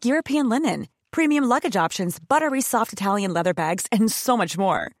 like European linen, premium luggage options, buttery soft Italian leather bags, and so much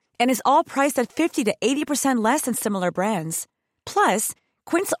more. And is all priced at 50 to 80% less than similar brands. Plus,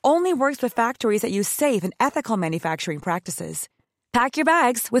 Quince only works with factories that use safe and ethical manufacturing practices. Pack your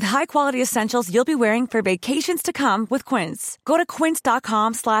bags with high-quality essentials you'll be wearing for vacations to come with Quince. Go to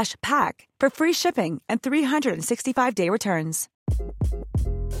quince.com/pack for free shipping and 365-day returns.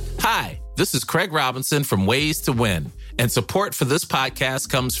 Hi, this is Craig Robinson from Ways to Win, and support for this podcast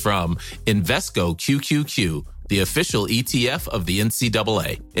comes from Invesco QQQ, the official ETF of the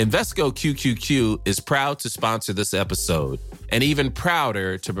NCAA. Invesco QQQ is proud to sponsor this episode, and even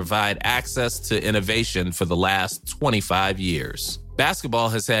prouder to provide access to innovation for the last 25 years. Basketball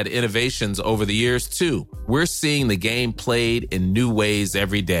has had innovations over the years, too. We're seeing the game played in new ways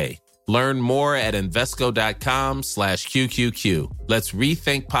every day. Learn more at Invesco.com/QQQ. Let's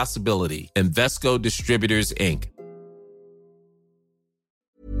rethink possibility. Invesco Distributors, Inc.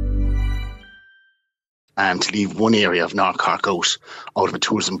 To leave one area of North Cork out of a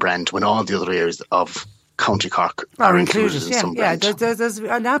tourism brand when all the other areas of County Cork are included in some brand. There's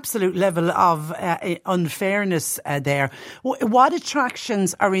an absolute level of unfairness there. What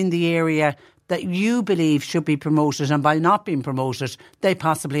attractions are in the area that you believe should be promoted, and by not being promoted, they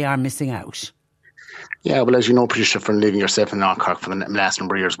possibly are missing out? Yeah, well, as you know, Patricia, from living yourself in North Cork for the last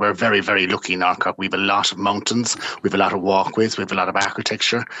number of years, we're very, very lucky in North Cork. We have a lot of mountains, we have a lot of walkways, we have a lot of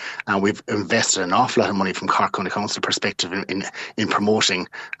architecture, and we've invested an awful lot of money from Cork County Council perspective in promoting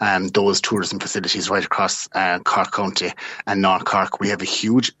those tourism facilities right across Cork County and North Cork. We have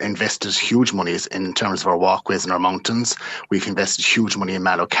invested huge monies in terms of our walkways and our mountains. We've invested huge money in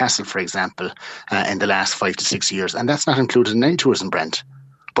Mallow Castle, for example, in the last 5 to 6 years, and that's not included in any tourism brand.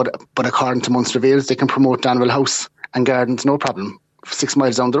 But according to Munster Vales, they can promote Donville House and Gardens, no problem, 6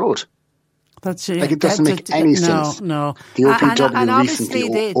 miles down the road. It doesn't make any sense. No. The OPW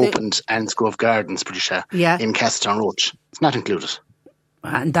recently opened Ansgrove Gardens, Patricia, in Castleton Roach. It's not included.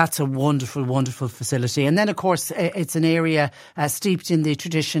 And that's a wonderful, wonderful facility. And then, of course, it's an area steeped in the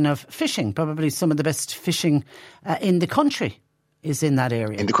tradition of fishing. Probably some of the best fishing in the country is in that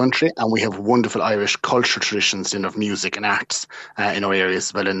area. In the country, and we have wonderful Irish cultural traditions of music and arts in our areas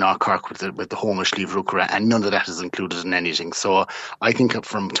as well in North Cork with the Home Slieve Rukra, and none of that is included in anything. So I think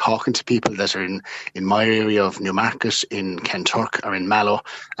from talking to people that are in my area of Newmarket, in Kenturk or in Mallow,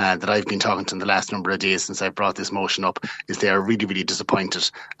 that I've been talking to in the last number of days since I brought this motion up, is they are really, really disappointed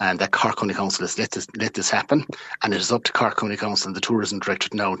that Cork County Council has let this happen, and it is up to Cork County Council and the Tourism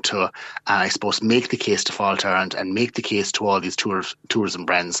Directorate now to, I suppose, make the case to Fáilte Ireland and make the case to all these tourism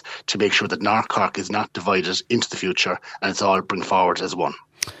brands to make sure that North Cork is not divided into the future and it's all bring forward as one.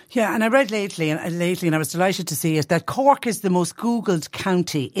 Yeah, and I read lately, and I was delighted to see it, that Cork is the most Googled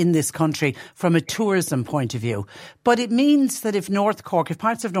county in this country from a tourism point of view. But it means that if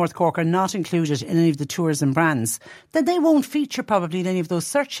parts of North Cork are not included in any of the tourism brands, then they won't feature probably in any of those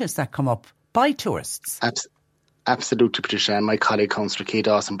searches that come up by tourists. Absolutely, Patricia. And my colleague, Councillor Kay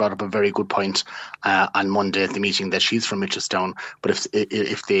Dawson, brought up a very good point on Monday at the meeting that she's from Mitchelstown. But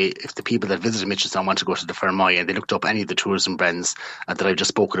if the people that visited Mitchelstown want to go to the Fermoy and they looked up any of the tourism brands that I've just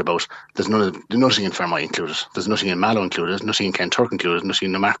spoken about, there's nothing in Fermoy included. There's nothing in Mallow included, nothing in Kenturk included, nothing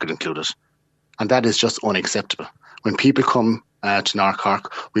in Newmarket included. And that is just unacceptable. When people come to North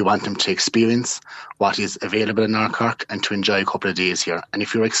Cork, we want them to experience what is available in North Cork and to enjoy a couple of days here. And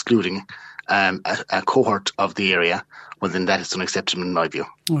if you're excluding a cohort of the area, well, then that is unacceptable in my view.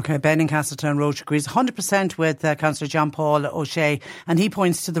 OK, Ben in Castleton Roach agrees 100% with Councillor John Paul O'Shea, and he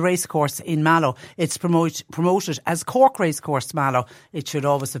points to the racecourse in Mallow. It's promoted as Cork Racecourse Mallow. It should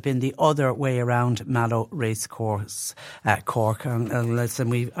always have been the other way around, Mallow Racecourse Cork. Listen,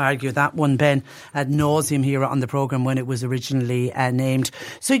 we argue that one, Ben, ad nauseum here on the programme when it was originally named.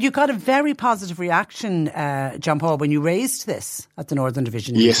 So you got a very positive reaction, John Paul, when you raised this at the Northern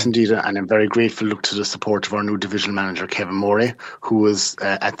Division. Yes, indeed, and I'm very grateful to the support of our new divisional manager, Kevin Morey, who was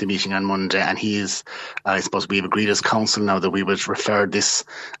at the meeting on Monday, and he is, I suppose we have agreed as council now that we would refer this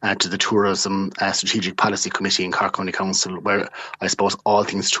to the Tourism Strategic Policy Committee in Cork County Council, where I suppose all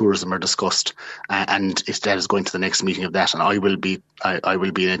things tourism are discussed, and that is going to the next meeting of that, and I will be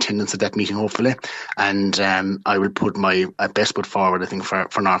in attendance at that meeting hopefully, and I will put my best foot forward, I think,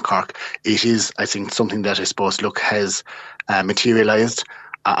 for North Cork. It is, I think, something that I suppose has materialised.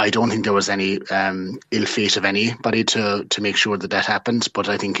 I don't think there was any ill fate of anybody to make sure that happened, but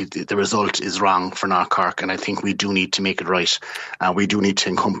I think the result is wrong for North Cork, and I think we do need to make it right. We do need to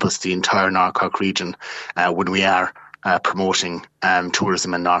encompass the entire North Cork region when we are promoting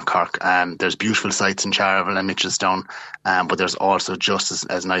tourism in North Cork. There's beautiful sites in Charleville and Mitchelstown, but there's also just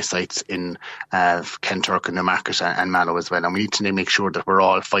as nice sites in Kenturk and Newmarket and Mallow as well. And we need to make sure that we're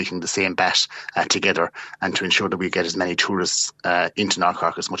all fighting the same bet together, and to ensure that we get as many tourists into North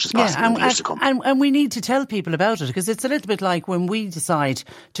Cork as much as possible in the years to come. And we need to tell people about it, because it's a little bit like when we decide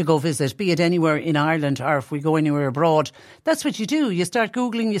to go visit, be it anywhere in Ireland or if we go anywhere abroad. That's what you do. You start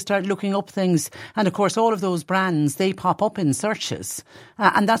Googling, you start looking up things, and of course all of those brands, they pop up in searches,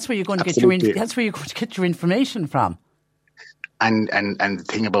 and that's where you're going to get your information from. And the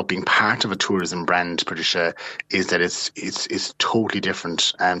thing about being part of a tourism brand, Patricia, is that it's totally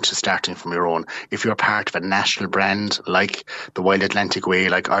different to starting from your own. If you're part of a national brand like the Wild Atlantic Way,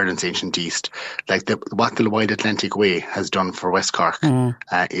 like Ireland's Ancient East, like what the Wild Atlantic Way has done for West Cork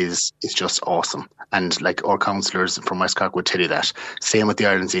is just awesome. And like our councillors from West Cork would tell you that. Same with the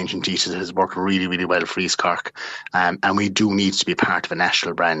Ireland's Ancient East, it has worked really, really well for East Cork. And we do need to be part of a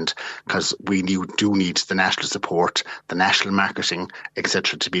national brand, because we do need the national support, the national marketing,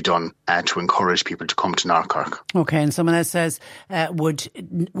 etc., to be done to encourage people to come to North Cork. Okay, and someone else says, would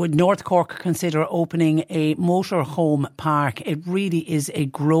North Cork consider opening a motorhome park? It really is a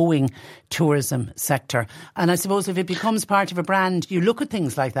growing tourism sector. And I suppose if it becomes part of a brand, you look at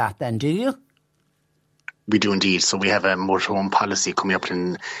things like that then, do you? We do indeed. So we have a motorhome policy coming up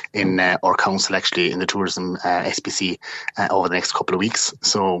in our council, actually, in the tourism SPC over the next couple of weeks.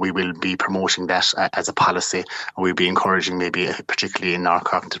 So we will be promoting that as a policy, and we'll be encouraging, maybe particularly in North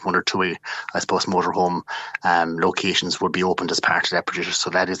Cork, that 1 or 2, I suppose, motorhome locations will be opened as part of that project. So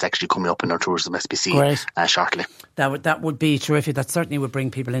that is actually coming up in our tourism SPC shortly. That would be terrific. That certainly would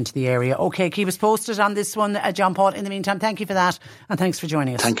bring people into the area. Okay, keep us posted on this one, John Paul. In the meantime, thank you for that, and thanks for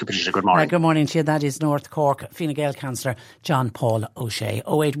joining us. Thank you, Patricia. Good morning. Good morning to you. That is North Cork Fine Gael councillor John Paul O'Shea.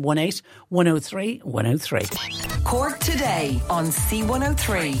 0818 103 103. Cork Today on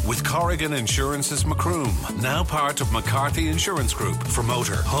C103. With Corrigan Insurance's Macroom, now part of McCarthy Insurance Group, for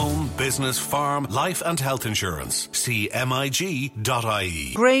motor, home, business, farm, life and health insurance. See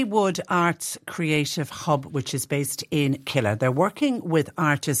MIG.ie. Greywood Arts Creative Hub, which is based in Killa. They're working with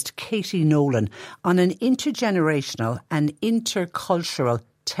artist Katie Nolan on an intergenerational and intercultural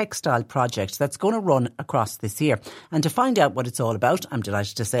textile project that's going to run across this year. And to find out what it's all about, I'm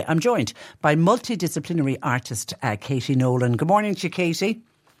delighted to say I'm joined by multidisciplinary artist Katie Nolan. Good morning to you, Katie.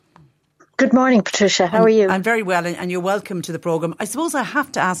 Good morning, Patricia. How are you? I'm very well, and you're welcome to the programme. I suppose I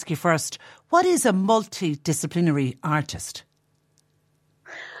have to ask you first, what is a multidisciplinary artist?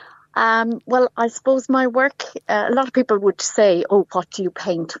 Well, I suppose my work, a lot of people would say, oh, what do you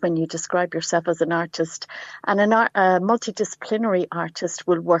paint when you describe yourself as an artist? And a multidisciplinary artist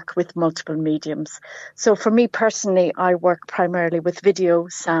will work with multiple mediums. So for me personally, I work primarily with video,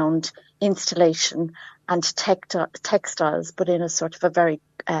 sound, installation and textiles, but in a sort of a very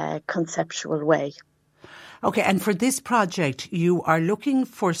conceptual way. Okay, and for this project, you are looking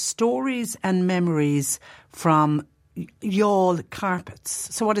for stories and memories from Youghal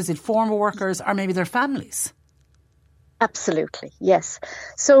carpets. So what is it, former workers or maybe their families? Absolutely, yes.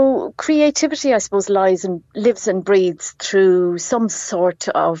 So creativity, I suppose, lives and breathes through some sort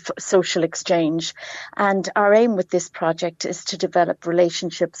of social exchange. And our aim with this project is to develop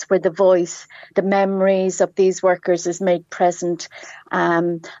relationships where the voice, the memories of these workers is made present.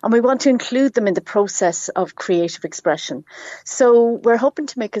 And we want to include them in the process of creative expression. So we're hoping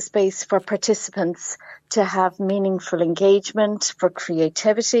to make a space for participants to have meaningful engagement, for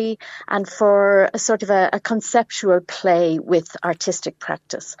creativity, and for a sort of a conceptual play with artistic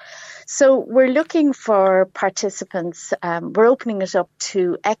practice. So we're looking for participants. We're opening it up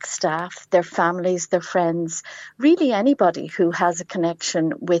to ex-staff, their families, their friends, really anybody who has a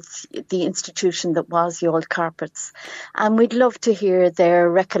connection with the institution that was Youghal Carpets. And we'd love to hear their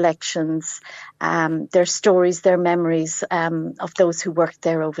recollections, their stories, their memories of those who worked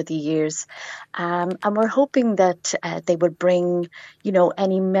there over the years. And we're hoping that they will bring,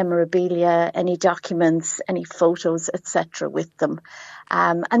 any memorabilia, any documents, any photos, etc. with them.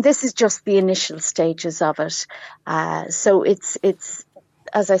 And this is just the initial stages of it. So it's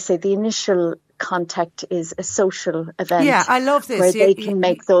as I say, the initial contact is a social event. Yeah, I love this. Where they can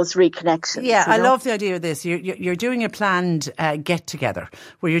make those reconnections. Yeah, I love the idea of this. You're doing a planned get-together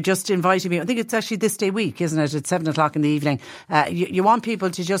where you're just inviting people. I think it's actually this day week, isn't it? At 7 o'clock in the evening. You want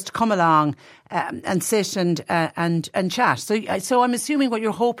people to just come along and sit and chat. So I'm assuming what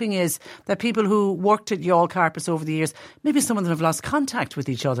you're hoping is that people who worked at Youghal Carpets over the years, maybe some of them have lost contact with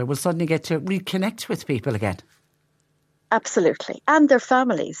each other, will suddenly get to reconnect with people again. Absolutely. And their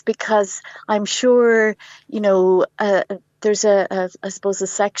families, because I'm sure, there's I suppose, a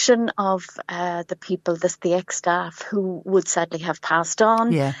section of the people, the ex-staff, who would sadly have passed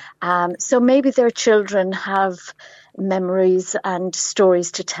on. Yeah. So maybe their children have memories and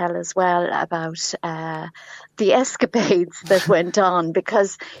stories to tell as well about the escapades that went on,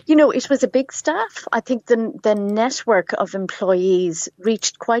 because, you know, it was a big staff. I think the network of employees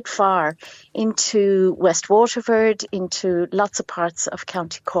reached quite far into West Waterford, into lots of parts of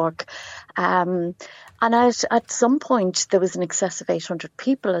County Cork. And at some point, there was in excess of 800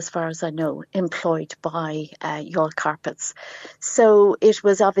 people, as far as I know, employed by Youghal Carpets. So it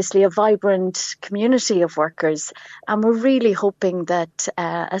was obviously a vibrant community of workers. And we're really hoping that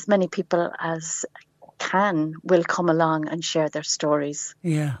as many people as will come along and share their stories.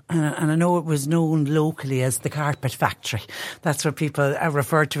 Yeah, and I know it was known locally as the Carpet Factory. That's what people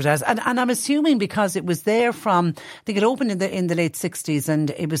referred to it as. And I'm assuming because it was there from, I think it opened in the late 60s and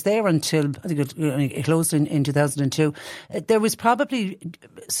it was there until, I think it closed in 2002. There was probably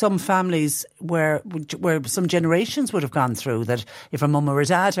some families where some generations would have gone through, that if a mum or a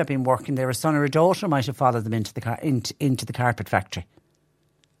dad had been working there, a son or a daughter might have followed them into the Carpet Factory.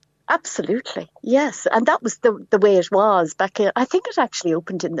 Absolutely, yes. And that was the way it was back in, I think it actually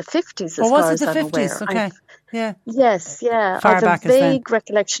opened in the 50s, as far as I'm aware. Was it the 50s? Okay. Yeah. Yes, yeah. Far I have back a vague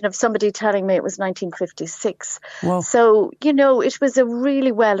recollection of somebody telling me it was 1956. Whoa. So, you know, it was a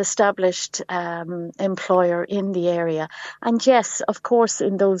really well-established employer in the area. And yes, of course,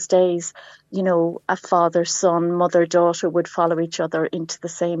 in those days, you know, a father, son, mother, daughter would follow each other into the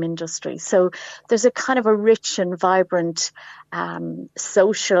same industry. So there's a kind of a rich and vibrant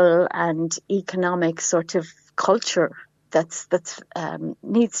social and economic sort of culture that's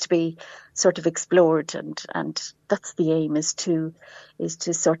needs to be sort of explored, and that's the aim, is to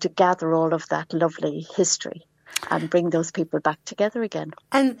sort of gather all of that lovely history and bring those people back together again.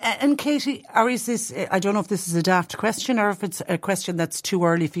 And Katie, or is this, I don't know if this is a daft question or if it's a question that's too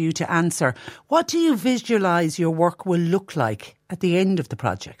early for you to answer. What do you visualise your work will look like at the end of the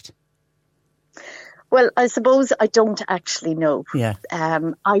project? Well, I suppose I don't actually know. Yeah.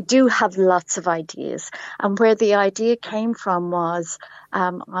 I do have lots of ideas. And where the idea came from was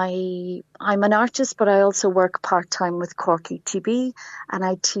I'm an artist, but I also work part-time with Cork ETB, and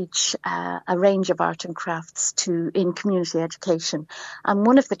I teach a range of art and crafts in community education. And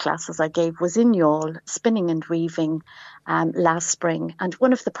one of the classes I gave was in Youghal, spinning and weaving, last spring. And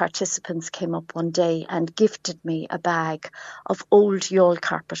one of the participants came up one day and gifted me a bag of old Youghal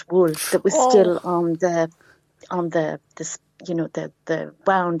carpet wool that was still on the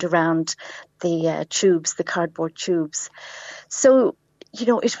wound around the tubes, the cardboard tubes. So, you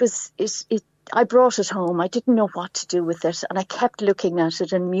know, I brought it home. I didn't know what to do with it, and I kept looking at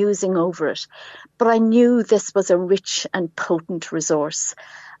it and musing over it. But I knew this was a rich and potent resource,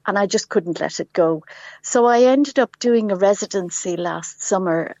 and I just couldn't let it go. So I ended up doing a residency last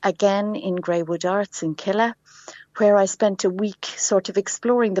summer, again in Greywood Arts in Killa, where I spent a week sort of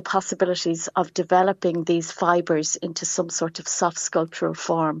exploring the possibilities of developing these fibres into some sort of soft sculptural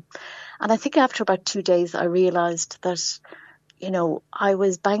form. And I think after about 2 days, I realised that, you know, I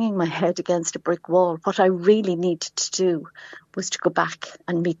was banging my head against a brick wall. What I really needed to do was to go back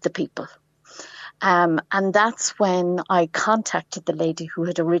and meet the people. And that's when I contacted the lady who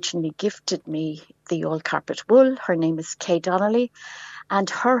had originally gifted me the Youghal carpet wool. Her name is Kay Donnelly, and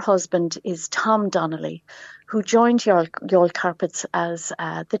her husband is Tom Donnelly, who joined Youghal Carpets as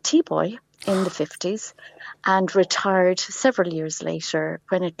the tea boy in the 50s and retired several years later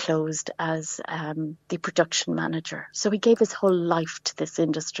when it closed as the production manager. So he gave his whole life to this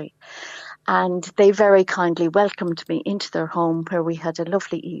industry. And they very kindly welcomed me into their home, where we had a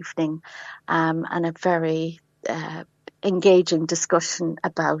lovely evening and a very engaging discussion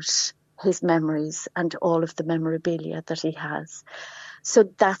about his memories and all of the memorabilia that he has. So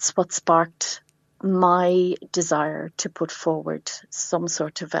that's what sparked my desire to put forward some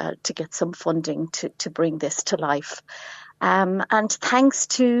sort of to get some funding to bring this to life. And thanks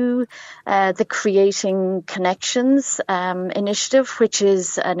to the Creating Connections initiative, which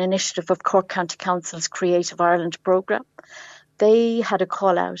is an initiative of Cork County Council's Creative Ireland programme, they had a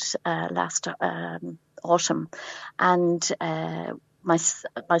call out last autumn, and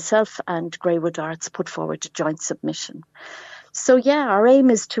myself and Greywood Arts put forward a joint submission. So, yeah, our aim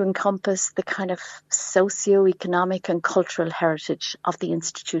is to encompass the kind of socio-economic and cultural heritage of the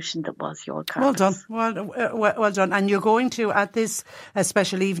institution that was Youghal Carpets. Well done. Well done. And you're going to, at this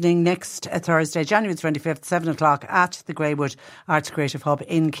special evening next Thursday, January 25th, 7 o'clock at the Greywood Arts Creative Hub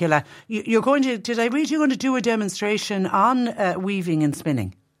in Killa. You're going to, did I read you're going to do a demonstration on weaving and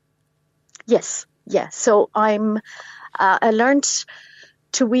spinning? Yes. Yeah. So I learned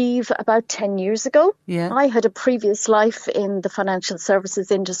to weave about 10 years ago. Yeah. I had a previous life in the financial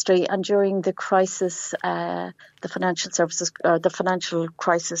services industry, and during the crisis, the financial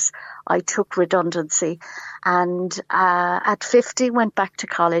crisis, I took redundancy, and at 50 went back to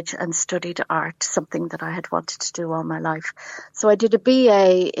college and studied art, something that I had wanted to do all my life. So I did a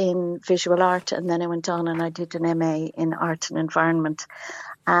BA in visual art, and then I went on and I did an MA in art and environment.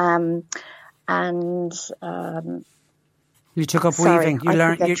 You took up weaving. You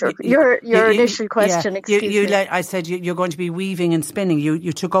learned your initial question. Excuse me. I said you're going to be weaving and spinning.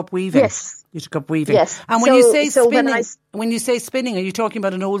 You took up weaving. Yes, you took up weaving. Yes. And when you say spinning, when you say spinning, are you talking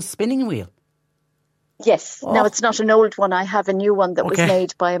about an old spinning wheel? Yes. Oh. Now, it's not an old one. I have a new one that was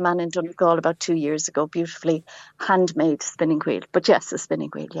made by a man in Donegal about 2 years ago. Beautifully handmade spinning wheel. But yes, a spinning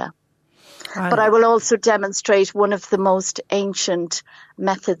wheel. Yeah. But I will also demonstrate one of the most ancient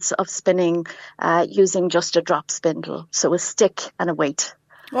methods of spinning using just a drop spindle. So a stick and a weight.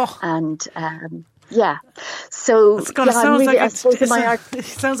 Oh. And so it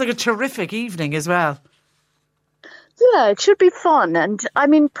sounds like a terrific evening as well. Yeah, it should be fun. And I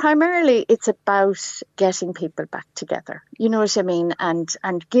mean, primarily it's about getting people back together. You know what I mean? And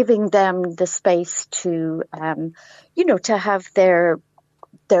giving them the space to, to have their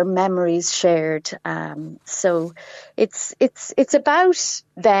memories shared. So it's about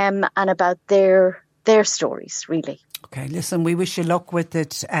them and about their stories, really. Okay, listen, we wish you luck with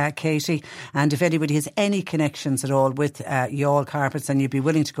it, Katie. And if anybody has any connections at all with Youghal Carpets and you'd be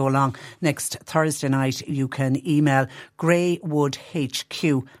willing to go along next Thursday night, you can email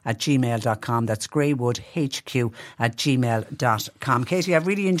greywoodhq@gmail.com. That's greywoodhq@gmail.com. Katie, I've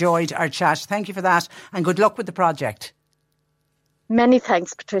really enjoyed our chat. Thank you for that, and good luck with the project. Many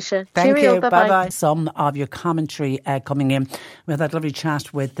thanks, Patricia. Thank Cheerio, you. bye-bye. Bye-bye. Some of your commentary coming in. We had that lovely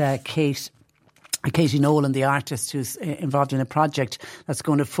chat with Katie Nolan, the artist who's involved in a project that's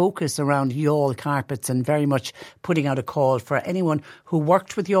going to focus around Youghal Carpets, and very much putting out a call for anyone who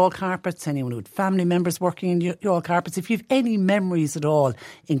worked with Youghal Carpets, anyone who had family members working in Youghal Carpets. If you've any memories at all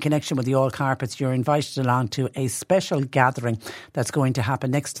in connection with Youghal Carpets, you're invited along to a special gathering that's going to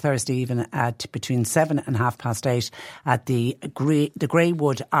happen next Thursday evening at between 7 and 8:30 at the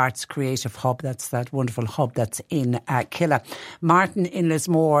Greywood Arts Creative Hub. That's that wonderful hub that's in Killa. Martin in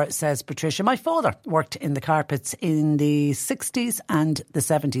Lismore says, Patricia, my father worked in the carpets in the 60s and the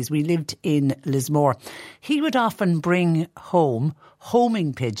 70s. We lived in Lismore. He would often bring home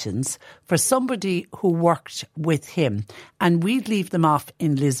homing pigeons for somebody who worked with him, and we'd leave them off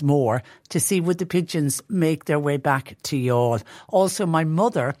in Lismore to see would the pigeons make their way back to Youghal. Also, my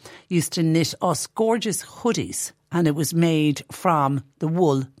mother used to knit us gorgeous hoodies, and it was made from the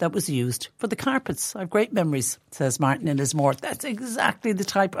wool that was used for the carpets. I have great memories, says Martin in Lismore. That's exactly the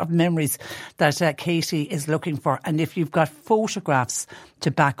type of memories that Katie is looking for. And if you've got photographs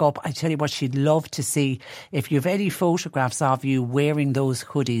to back up, I tell you what, she'd love to see if you have any photographs of you wearing those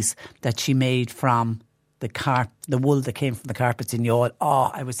hoodies that she made from the wool that came from the carpets in Youghal.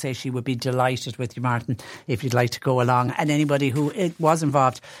 I would say she would be delighted with you, Martin, if you'd like to go along. And anybody who was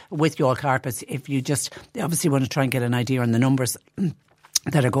involved with Youghal Carpets, if you just obviously want to try and get an idea on the numbers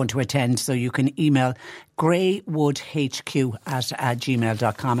that are going to attend, so you can email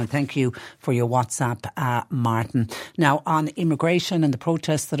greywoodhq@gmail.com. And thank you for your WhatsApp, Martin. Now, on immigration and the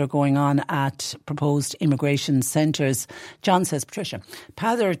protests that are going on at proposed immigration centres, John says, Patricia,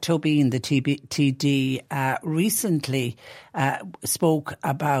 Peadar Tobin, the TD, recently spoke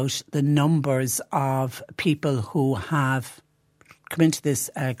about the numbers of people who have come into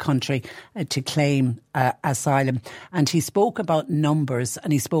this country to claim asylum, and he spoke about numbers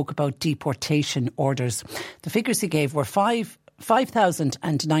and he spoke about deportation orders. The figures he gave were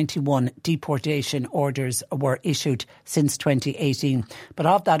 5,091 deportation orders were issued since 2018. But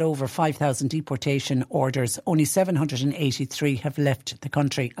of that over 5,000 deportation orders, only 783 have left the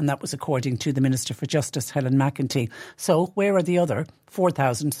country. And that was according to the Minister for Justice, Helen McEntee. So where are the other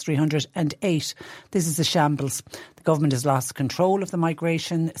 4,308? This is a shambles. The government has lost control of the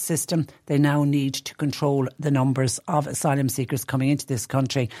migration system. They now need to control the numbers of asylum seekers coming into this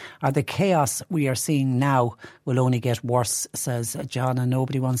country. The chaos we are seeing now will only get worse, says John, and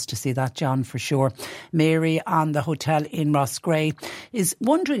nobody wants to see that, John, for sure. Mary on the hotel in Roscrea is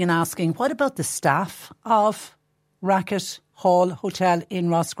wondering and asking, what about the staff of Racket Hall Hotel in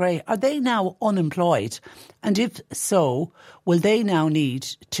Rossgrey, are they now unemployed? And if so, will they now need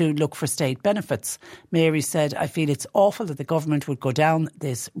to look for state benefits? Mary said, I feel it's awful that the government would go down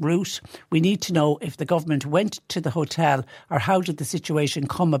this route. We need to know if the government went to the hotel, or how did the situation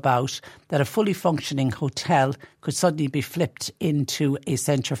come about that a fully functioning hotel could suddenly be flipped into a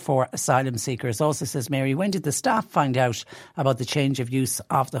centre for asylum seekers. Also, says Mary, when did the staff find out about the change of use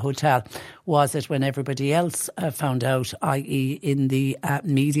of the hotel? Was it when everybody else found out, i.e. in the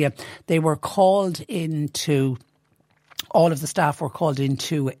media? They were called into... All of the staff were called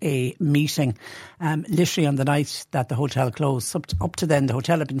into a meeting literally on the night that the hotel closed. Up to then, the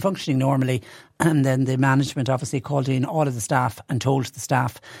hotel had been functioning normally, and then the management obviously called in all of the staff and told the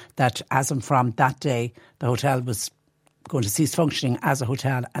staff that as from that day, the hotel was going to cease functioning as a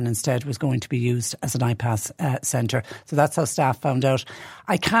hotel and instead was going to be used as an IPAS centre. So that's how staff found out.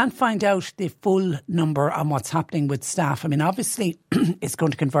 I can't find out the full number on what's happening with staff. I mean, obviously it's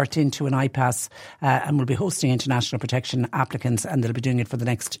going to convert into an IPAS and will be hosting international protection applicants, and they'll be doing it for the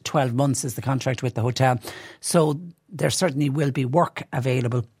next 12 months is the contract with the hotel. So there certainly will be work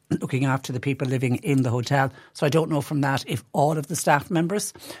available looking after the people living in the hotel. So I don't know from that if all of the staff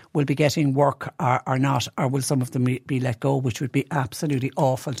members will be getting work or not, or will some of them be let go, which would be absolutely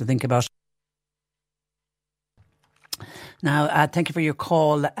awful to think about. Now, thank you for your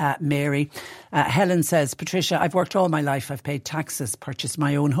call, Mary. Helen says, Patricia, I've worked all my life. I've paid taxes, purchased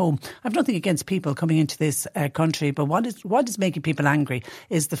my own home. I've nothing against people coming into this country, but what is making people angry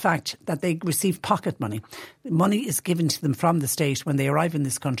is the fact that they receive pocket money. Money is given to them from the state when they arrive in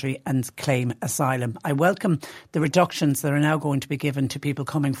this country and claim asylum. I welcome the reductions that are now going to be given to people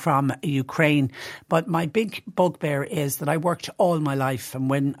coming from Ukraine. But my big bugbear is that I worked all my life, and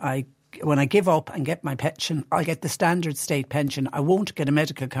when I give up and get my pension, I'll get the standard state pension. I won't get a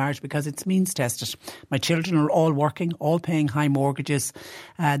medical card because it's means tested. My children are all working, all paying high mortgages.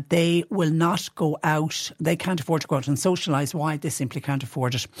 They will not go out. They can't afford to go out and socialise. Why? They simply can't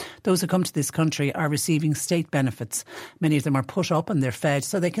afford it. Those who come to this country are receiving state benefits. Many of them are put up and they're fed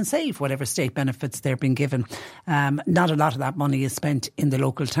so they can save whatever state benefits they're being given. Not a lot of that money is spent in the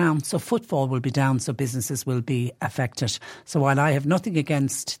local town. So footfall will be down, so businesses will be affected. So while I have nothing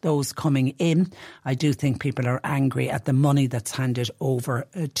against those coming in, I do think people are angry at the money that's handed over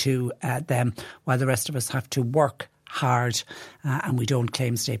to them, while the rest of us have to work hard and we don't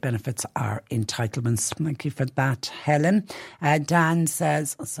claim state benefits or entitlements. Thank you for that, Helen. Dan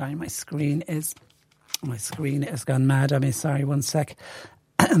says, sorry, my screen has gone mad on me. Sorry, one sec.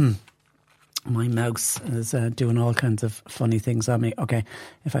 My mouse is doing all kinds of funny things on me. Okay,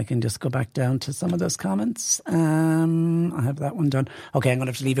 if I can just go back down to some of those comments. I have that one done. Okay, I'm going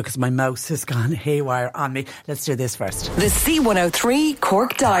to have to leave it because my mouse has gone haywire on me. Let's do this first. The C103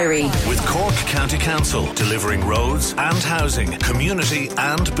 Cork Diary. With Cork County Council delivering roads and housing, community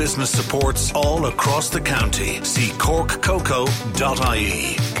and business supports all across the county. See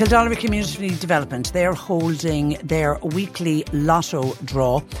corkcoco.ie. Kildallery Community Development, they're holding their weekly lotto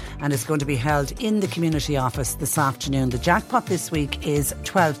draw, and it's going to be held in the community office this afternoon. The jackpot this week is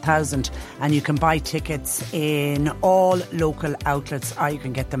 12,000, and you can buy tickets in all local outlets, or you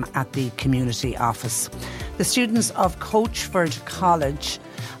can get them at the community office. The students of Coachford College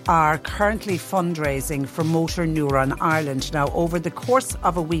are currently fundraising for Motor Neuron Ireland. Now, over the course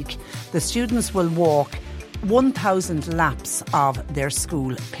of a week, the students will walk 1,000 laps of their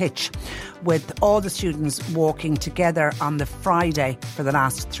school pitch, with all the students walking together on the Friday for the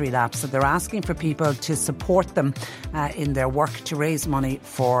last 3 laps. So they're asking for people to support them in their work to raise money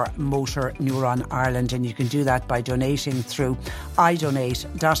for Motor Neuron Ireland, and you can do that by donating through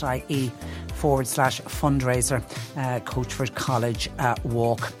idonate.ie/fundraiser Coachford College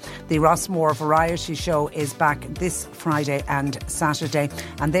Walk. The Rossmore Variety Show is back this Friday and Saturday,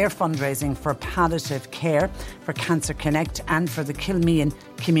 and they're fundraising for palliative care, for Cancer Connect and for the Kilmean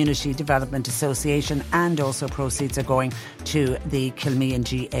Community Development Association, and also proceeds are going to the Kilmean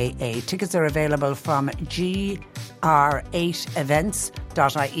GAA. Tickets are available from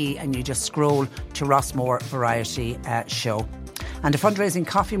gr8events.ie, and you just scroll to Rossmore Variety Show. And a fundraising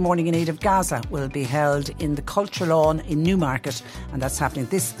coffee morning in aid of Gaza will be held in the Culture Lawn in Newmarket, and that's happening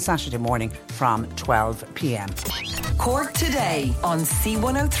this Saturday morning from 12 p.m. Cork Today on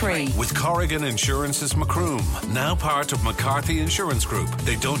C103. With Corrigan Insurance's Macroom, now part of McCarthy Insurance Group.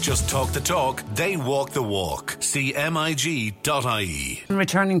 They don't just talk the talk, they walk the walk. See MIG.ie.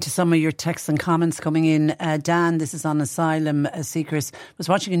 Returning to some of your texts and comments coming in, Dan, this is on asylum seekers. I was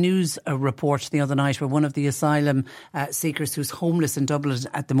watching a news report the other night where one of the asylum seekers whose home homeless in Dublin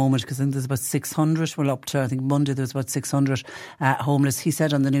at the moment, because I think there's about 600. Well, up to, I think Monday there was about 600 homeless. He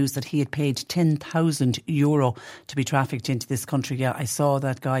said on the news that he had paid €10,000 to be trafficked into this country. Yeah, I saw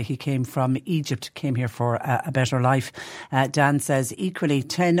that guy. He came from Egypt, came here for a better life. Dan says equally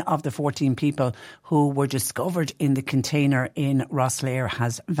 10 of the 14 people who were discovered in the container in Rosslare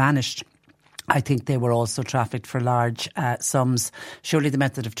has vanished. I think they were also trafficked for large sums. Surely the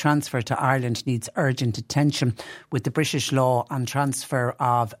method of transfer to Ireland needs urgent attention, with the British law on transfer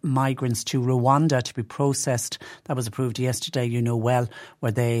of migrants to Rwanda to be processed. That was approved yesterday, you know well,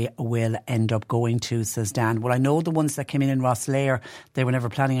 where they will end up going to, says Dan. Well, I know the ones that came in Rosslare, they were never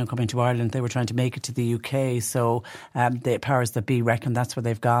planning on coming to Ireland. They were trying to make it to the UK. So the powers that be reckon that's where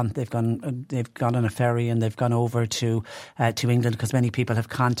they've gone. They've gone on a ferry and they've gone over to England, because many people have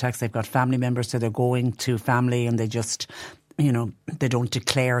contacts. They've got family members, so they're going to family, and they just, you know, they don't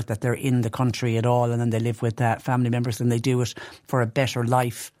declare that they're in the country at all, and then they live with family members, and they do it for a better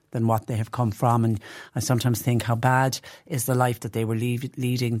life than what they have come from. And I sometimes think, how bad is the life that they were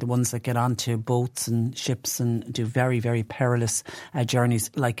leading, the ones that get onto boats and ships and do very, very perilous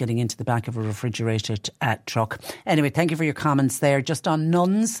journeys, like getting into the back of a refrigerated truck. Anyway, thank you for your comments there. Just on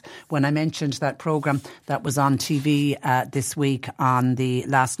nuns, when I mentioned that programme that was on TV this week on the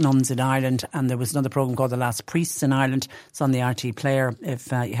last nuns in Ireland, and there was another programme called The Last Priests in Ireland. It's on the RT Player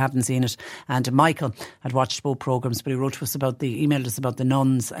if you haven't seen it. And Michael had watched both programmes, but he emailed us about the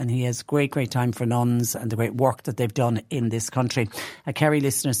nuns, and he has great time for nuns and the great work that they've done in this country. A Kerry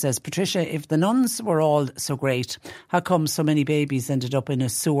listener says, Patricia, if the nuns were all so great, how come so many babies ended up in a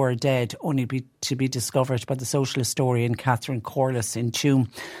sewer dead, only to be discovered by the social historian Catherine Corliss in Tuam?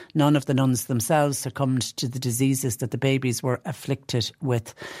 None of the nuns themselves succumbed to the diseases that the babies were afflicted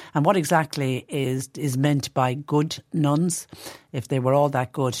with. And what exactly is meant by good nuns? If they were all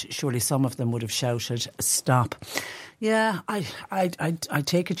that good, surely some of them would have shouted, stop. Yeah, I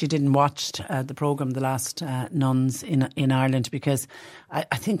take it you didn't watch the programme The Last Nuns in Ireland, because I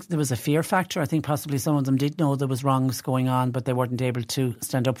think there was a fear factor. I think possibly some of them did know there was wrongs going on, but they weren't able to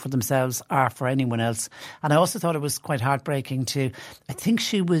stand up for themselves or for anyone else. And I also thought it was quite heartbreaking I think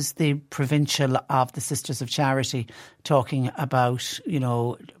she was the provincial of the Sisters of Charity, talking about, you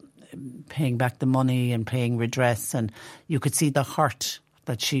know, paying back the money and paying redress, and you could see the hurt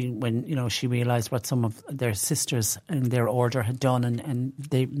that she realised what some of their sisters in their order had done, and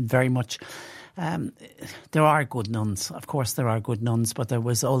they very much there are good nuns, of course there are good nuns, but there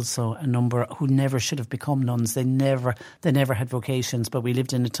was also a number who never should have become nuns. They never had vocations, but we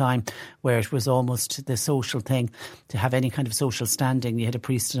lived in a time where it was almost the social thing to have any kind of social standing. You had a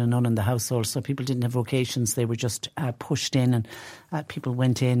priest and a nun in the household, so people didn't have vocations. They were just pushed in, and people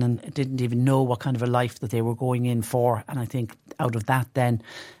went in and didn't even know what kind of a life that they were going in for. And I think out of that then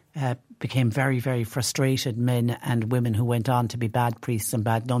became very, very frustrated men and women who went on to be bad priests and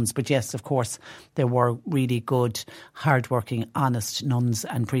bad nuns. But yes, of course, there were really good, hard-working, honest nuns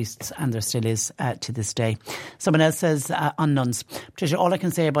and priests, and there still is to this day. Someone else says on nuns, Patricia, all I can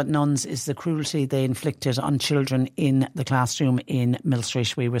say about nuns is the cruelty they inflicted on children in the classroom in Mill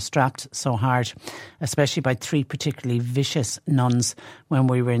Street. We were strapped so hard, especially by 3 particularly vicious nuns when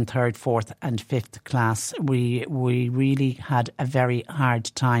we were in 3rd, 4th and 5th class. We really had a very hard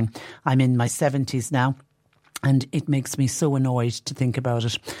time. I'm in my 70s now, and it makes me so annoyed to think about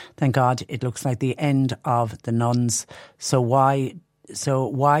it. Thank God it looks like the end of the nuns. So why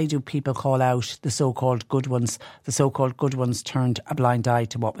do people call out the so-called good ones? The so-called good ones turned a blind eye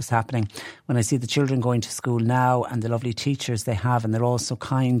to what was happening. When I see the children going to school now and the lovely teachers they have, and they're all so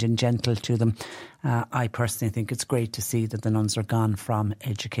kind and gentle to them, I personally think it's great to see that the nuns are gone from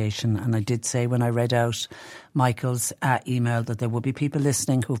education. And I did say when I read out Michael's email that there will be people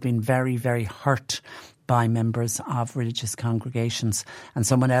listening who've been very, very hurt by members of religious congregations. And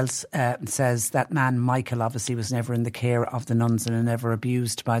someone else says that man Michael obviously was never in the care of the nuns and never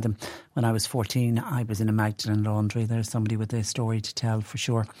abused by them. When I was 14, I was in a Magdalene laundry. There's somebody with a story to tell for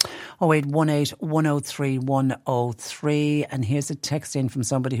sure. 0818 103 103. And here's a text in from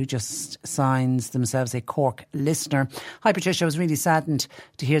somebody who just signs themselves a Cork listener. Hi Patricia, I was really saddened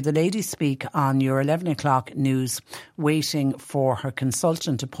to hear the lady speak on your 11 o'clock news, waiting for her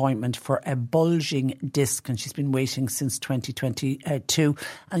consultant appointment for a bulging disc, and she's been waiting since 2022,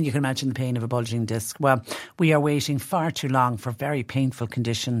 and you can imagine the pain of a bulging disc. Well, we are waiting far too long for very painful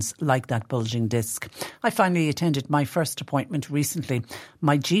conditions like that bulging disc. I finally attended my first appointment recently.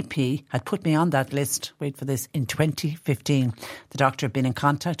 My GP had put me on that list, wait for this, in 2015. The doctor had been in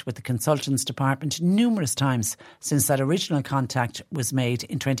contact with the consultants happened numerous times since that original contact was made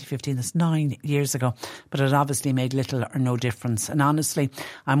in 2015. That's 9 years ago, but it obviously made little or no difference. And honestly,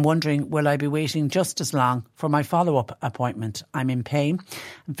 I'm wondering, will I be waiting just as long for my follow-up appointment? I'm in pain,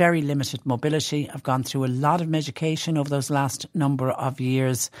 very limited mobility. I've gone through a lot of medication over those last number of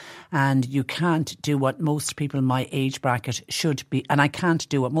years, and you can't do what most people in my age bracket should be, and I can't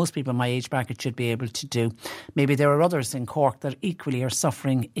do what most people in my age bracket should be able to do. Maybe there are others in Cork that equally are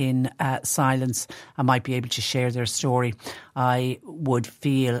suffering in silence and might be able to share their story. I would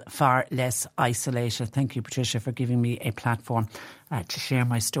feel far less isolated. Thank you, Patricia, for giving me a platform to share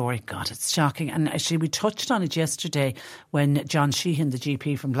my story. God, it's shocking. And actually, we touched on it yesterday when John Sheehan, the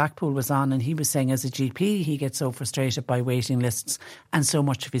GP from Blackpool, was on, and he was saying as a GP he gets so frustrated by waiting lists, and so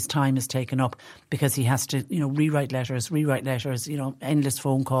much of his time is taken up because he has to, rewrite letters, endless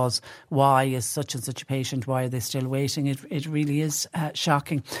phone calls. Why is such and such a patient? Why are they still waiting? It really is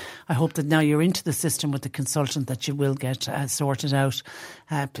shocking. I hope that now you're into the system with the consultant that you will get sorted out.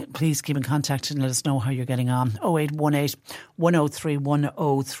 Please keep in contact and let us know how you're getting on. 0818 103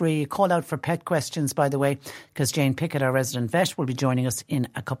 103. Call out for pet questions, by the way, because Jane Pickett, our resident vet, will be joining us in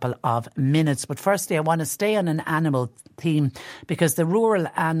a couple of minutes. But firstly, I want to stay on an animal theme because the Rural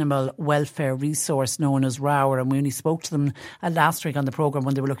Animal Welfare Resource, known as RAWR, and we only spoke to them last week on the programme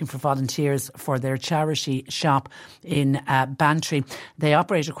when they were looking for volunteers for their charity shop in Bantry. They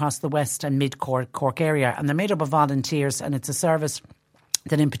operate across the West and Mid-Cork area, and they're made up of volunteers, and it's a service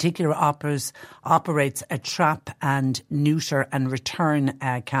that in particular operates a trap and neuter and return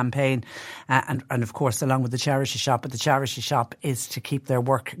campaign, and of course along with the charity shop. But the charity shop is to keep their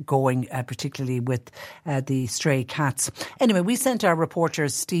work going, particularly with the stray cats. Anyway, we sent our reporter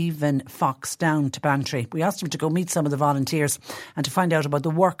Stephen Fox down to Bantry. We asked him to go meet some of the volunteers and to find out about the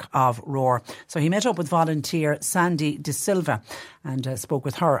work of RAWR. So he met up with volunteer Sandy De Silva and spoke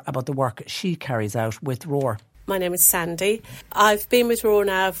with her about the work she carries out with RAWR. My name is Sandy. I've been with RAWR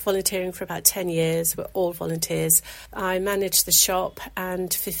now volunteering for about 10 years. We're all volunteers. I manage the shop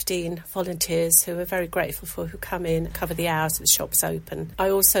and 15 volunteers who are very grateful for, who come in, cover the hours that the shop's open. I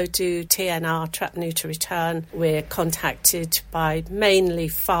also do TNR, trap, neuter, return. We're contacted by mainly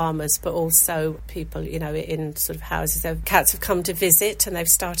farmers, but also people, in sort of houses. Their cats have come to visit and they've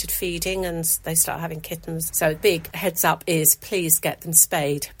started feeding and they start having kittens. So big heads up is please get them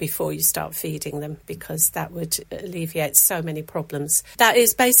spayed before you start feeding them, because that would alleviate so many problems. That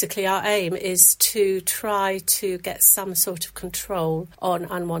is basically our aim, is to try to get some sort of control on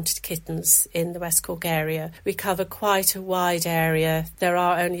unwanted kittens in the West Cork area. We cover quite a wide area. There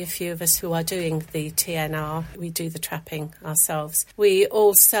are only a few of us who are doing the TNR. We do the trapping ourselves. We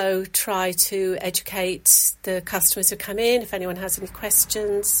also try to educate the customers who come in. If anyone has any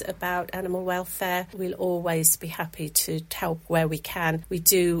questions about animal welfare, we'll always be happy to help where we can. We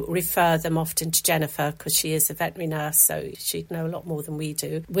do refer them often to Jennifer because she is a veterinary nurse, so she'd know a lot more than we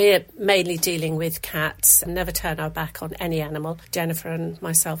do. We're mainly dealing with cats and never turn our back on any animal. Jennifer and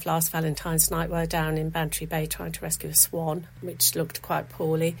myself last Valentine's night were down in Bantry Bay trying to rescue a swan, which looked quite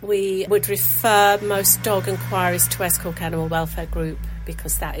poorly. We would refer most dog inquiries to West Cork Animal Welfare Group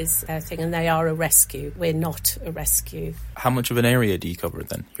because that is their thing, and they are a rescue. We're not a rescue. How much of an area do you cover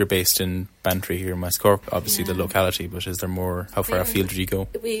then? You're based in Bantry here in West Cork, obviously the locality, but is there more? How far afield do you go?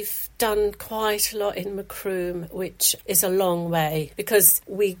 We've done quite a lot in Macroom, which is a long way, because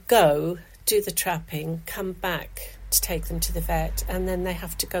we go, do the trapping, come back to take them to the vet, and then they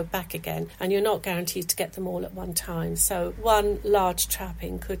have to go back again, and you're not guaranteed to get them all at one time. So one large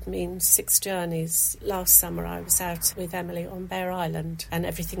trapping could mean 6 journeys. Last summer I was out with Emily on Bear Island and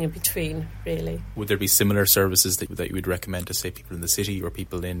everything in between, really. Would there be similar services that you would recommend to, say, people in the city or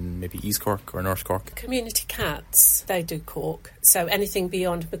people in maybe East Cork or North Cork? Community cats, they do Cork, so anything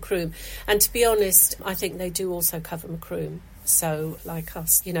beyond Macroom. And to be honest, I think they do also cover Macroom. So, like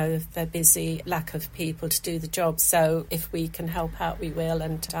us, they're busy, lack of people to do the job. So if we can help out, we will.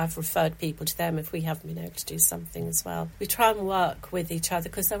 And I've referred people to them if we haven't been able to do something as well. We try and work with each other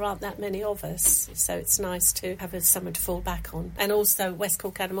because there aren't that many of us. So it's nice to have someone to fall back on. And also West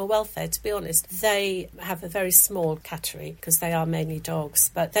Cork Animal Welfare, to be honest, they have a very small cattery because they are mainly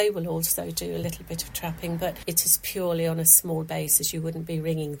dogs. But they will also do a little bit of trapping. But it is purely on a small basis. You wouldn't be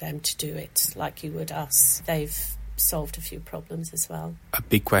ringing them to do it like you would us. They've solved a few problems as well. A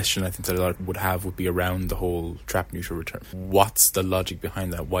big question I think that a lot would have would be around the whole trap neutral return. What's the logic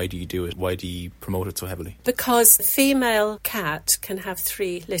behind that? Why do you do it? Why do you promote it so heavily? Because a female cat can have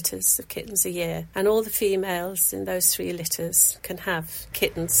 3 litters of kittens a year, and all the females in those 3 litters can have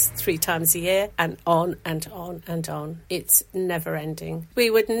kittens 3 times a year, and on and on and on. It's never ending. We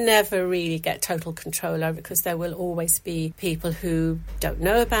would never really get total control over it because there will always be people who don't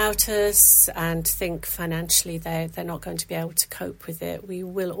know about us and think financially they're not going to be able to cope with it. We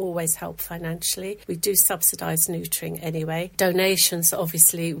will always help financially. We do subsidise neutering anyway. Donations,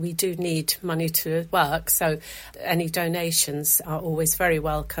 obviously, we do need money to work, so any donations are always very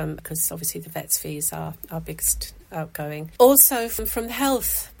welcome because obviously the vet's fees are our biggest outgoing. Also, from the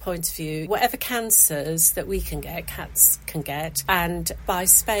health point of view, whatever cancers that we can get, cats can get, and by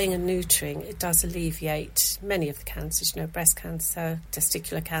spaying and neutering, it does alleviate many of the cancers, breast cancer,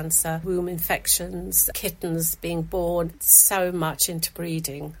 testicular cancer, womb infections, kittens being born so much into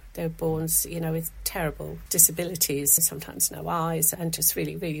breeding. They're born, with terrible disabilities, sometimes no eyes, and just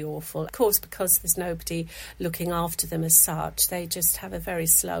really, really awful. Of course, because there's nobody looking after them as such, they just have a very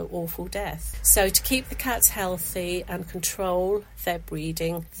slow, awful death. So to keep the cats healthy and control their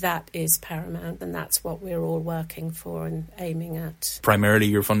breeding, that is paramount, and that's what we're all working for and aiming at. Primarily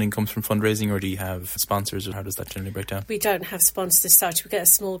your funding comes from fundraising, or do you have sponsors, or how does that generally break down? We don't have sponsors as such. We get a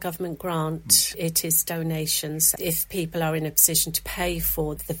small government grant. It is donations. If people are in a position to pay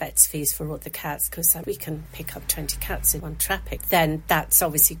for the vet's fees for all the cats, because we can pick up 20 cats in one trapping, then that's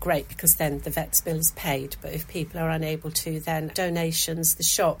obviously great because then the vet's bill is paid. But if people are unable to, then donations, the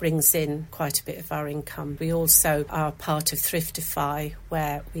shop brings in quite a bit of our income. We also are part of Thriftify,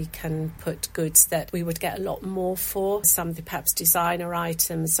 where we can put goods that we would get a lot more for. Some of the perhaps designer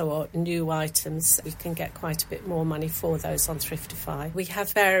items or new items, we can get quite a bit more money for those on Thriftify. We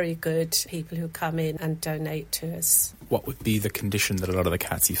have very good people who come in and donate to us. What would be the condition that a lot of the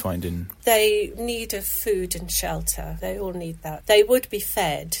cats you find in? They need a food and shelter. They all need that. They would be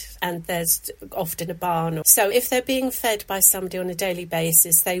fed, and there's often a barn. So if they're being fed by somebody on a daily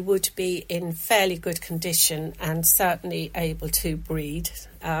basis, they would be in fairly good condition and certainly able to breed.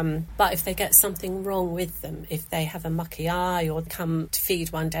 But if they get something wrong with them, if they have a mucky eye or come to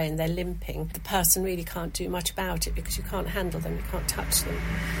feed one day and they're limping, the person really can't do much about it because you can't handle them, you can't touch them.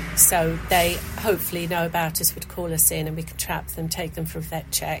 So they hopefully know about us, would call us in, and we can trap them, take them for a vet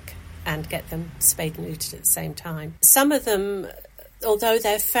check and get them spayed and neutered at the same time. Some of them, although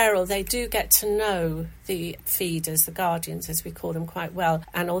they're feral, they do get to know the feeders, the guardians as we call them, quite well,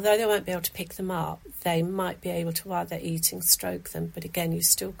 and although they won't be able to pick them up, they might be able to, while they're eating, stroke them, but again, you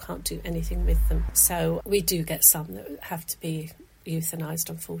still can't do anything with them. So we do get some that have to be euthanised,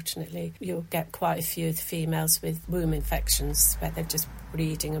 unfortunately. You'll get quite a few of the females with womb infections where they're just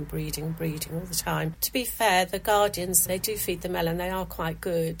breeding and breeding and breeding all the time. To be fair, the guardians, they do feed them well and they are quite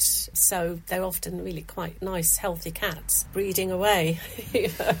good, so they're often really quite nice, healthy cats breeding away.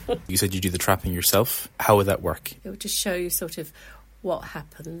 You said you do the trapping yourself. How would that work? It would just show you sort of what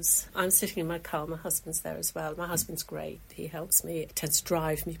happens. I'm sitting in my car, my husband's there as well. My husband's great, he helps me, he tends to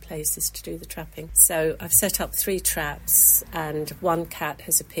drive me places to do the trapping. So I've set up 3 traps and 1 cat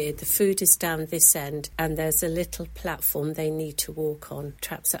has appeared. The food is down this end and there's a little platform they need to walk on.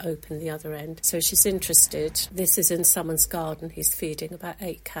 Traps are open the other end. So she's interested. This is in someone's garden. He's feeding about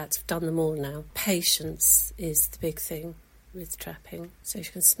 8 cats. I've done them all now. Patience is the big thing with trapping. So you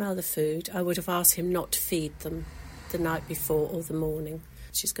can smell the food. I would have asked him not to feed them the night before or the morning.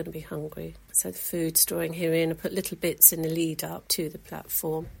 She's going to be hungry. So the food's drawing her in. I put little bits in the lead up to the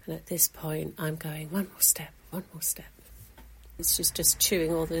platform. And at this point, I'm going, one more step. She's just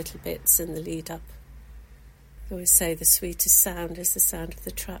chewing all the little bits in the lead up. I always say the sweetest sound is the sound of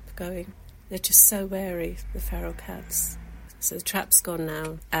the trap going. They're just so wary, the feral cats. So the trap's gone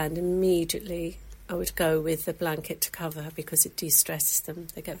now, and immediately I would go with the blanket to cover her because it de-stresses them.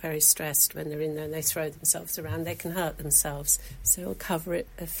 They get very stressed when they're in there and they throw themselves around. They can hurt themselves. So I'll cover it,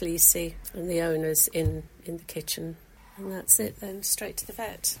 a fleecy, and the owner's in the kitchen. And that's it then, straight to the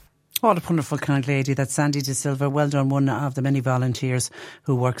vet. What a wonderful, kind lady. That's Sandy De Silva. Well done, one of the many volunteers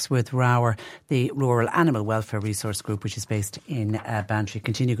who works with ROWR, the Rural Animal Welfare Resource Group, which is based in Bantry.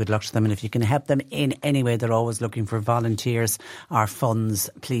 Continue good luck to them, and if you can help them in any way, they're always looking for volunteers or funds.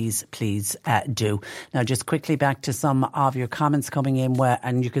 Please do. Now, just quickly back to some of your comments coming in,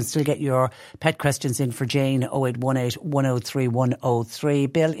 and you can still get your pet questions in for Jane, 0818 103 103.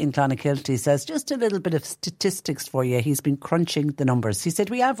 Bill in Clonakilty says, just a little bit of statistics for you. He's been crunching the numbers. He said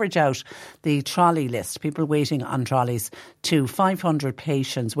we average out out the trolley list, people waiting on trolleys, to 500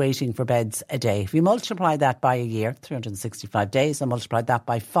 patients waiting for beds a day. If you multiply that by a year, 365 days, and multiply that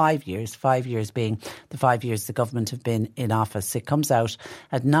by 5 years, 5 years being the 5 years the government have been in office, it comes out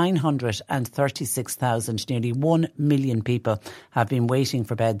at 936,000. Nearly 1 million people have been waiting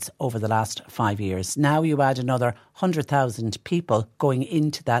for beds over the last 5 years. Now you add another 100,000 people going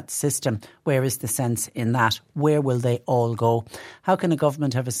into that system. Where is the sense in that? Where will they all go? How can a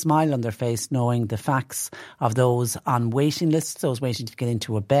government have a smile on their face knowing the facts of those on waiting lists, those waiting to get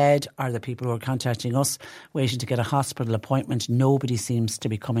into a bed, or the people who are contacting us waiting to get a hospital appointment? Nobody seems to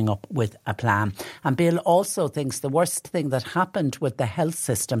be coming up with a plan. And Bill also thinks the worst thing that happened with the health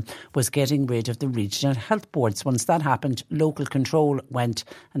system was getting rid of the regional health boards. Once that happened, local control went,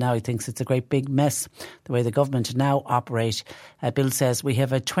 and now he thinks it's a great big mess the way the government now operate. Bill says we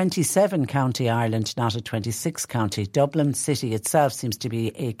have a 27 county Ireland, not a 26 county. Dublin City itself seems to be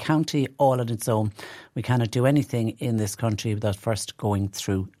a county all on its own. We cannot do anything in this country without first going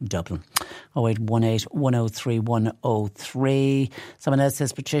through Dublin. 0818 103 103. Someone else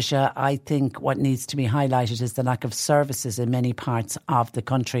says, Patricia, I think what needs to be highlighted is the lack of services in many parts of the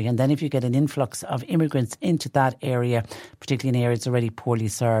country. And then if you get an influx of immigrants into that area, particularly in areas already poorly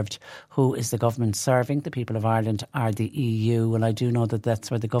served, who is the government serving? The people of Ireland or the EU? Well, I do know that that's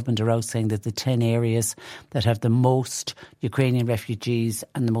where the government are out saying that the 10 areas that have the most Ukrainian refugees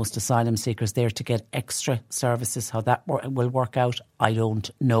and the most asylum seekers there to get extra services. How that will work out, I don't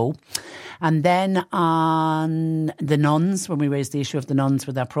know. And then on the nuns, when we raised the issue of the nuns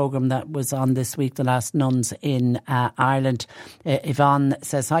with that programme that was on this week, the last nuns in Ireland, Yvonne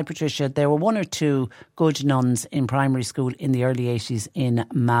says, hi Patricia, there were one or two good nuns in primary school in the early 80s in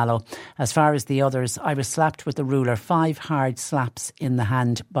Mallow. As far as the others, I was slapped with a ruler, 5 hard slaps in the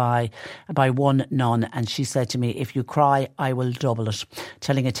hand by one nun, and she said to me, if you cry, I will double it.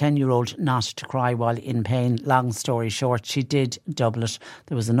 Telling a 10-year-old not to cry while in pain. Long story short, she did double it.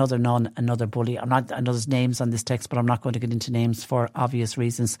 There was another nun, another bully. I know there's names on this text, but I'm not going to get into names for obvious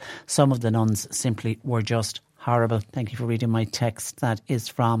reasons. Some of the nuns simply were just horrible. Thank you for reading my text. That is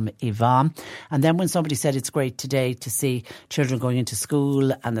from Yvonne. And then when somebody said it's great today to see children going into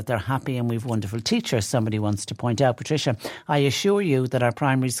school and that they're happy and we've wonderful teachers, somebody wants to point out, Patricia, I assure you that our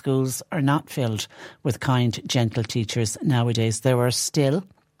primary schools are not filled with kind, gentle teachers nowadays. There are still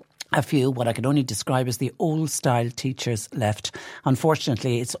a few, what I can only describe as the old-style teachers left.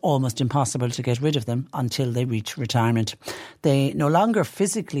 Unfortunately, it's almost impossible to get rid of them until they reach retirement. They no longer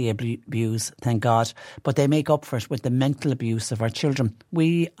physically abuse, thank God, but they make up for it with the mental abuse of our children.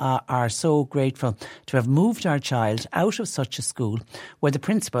 We are so grateful to have moved our child out of such a school where the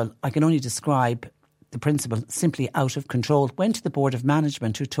principal, I can only describe the principal, simply out of control, went to the Board of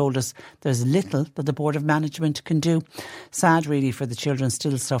Management, who told us there's little that the Board of Management can do. Sad really for the children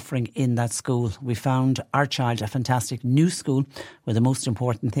still suffering in that school. We found our child a fantastic new school where the most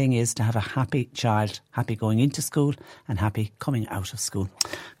important thing is to have a happy child, happy going into school and happy coming out of school.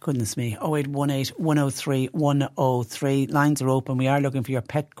 Goodness me. 0818 103 103. Lines are open. We are looking for your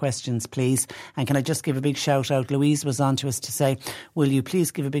pet questions, please. And can I just give a big shout out? Louise was on to us to say, will you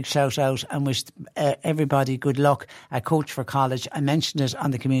please give a big shout out and wish everybody good luck at Coach for College. I mentioned it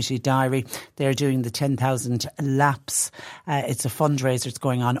on the community diary. They're doing the 10,000 laps. It's a fundraiser. It's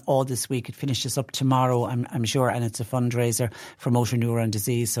going on all this week. It finishes up tomorrow, I'm sure, and it's a fundraiser for motor neuron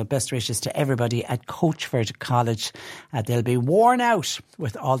disease. So best wishes to everybody at Coachford College. They'll be worn out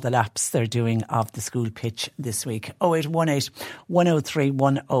with all the laps they're doing of the school pitch this week. 0818 103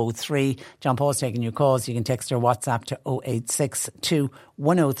 103. John Paul's taking your calls. You can text or WhatsApp to 0862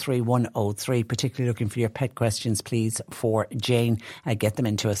 103 103. Particularly looking for your pet questions, please, for Jane. Get them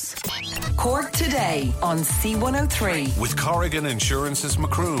into us. Cork Today on C103. With Corrigan Insurance's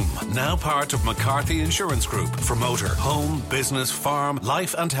Macroom, now part of McCarthy Insurance Group for motor, home, business, farm,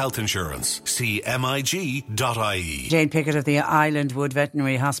 life and health insurance. See MIG.ie. Jane Pickett of the Island Wood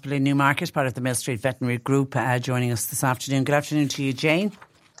Veterinary Hospital in Newmarket, part of the Mill Street Veterinary Group, joining us this afternoon. Good afternoon to you, Jane.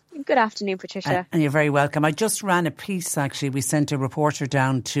 Good afternoon, Patricia. And you're very welcome. I just ran a piece, actually. We sent a reporter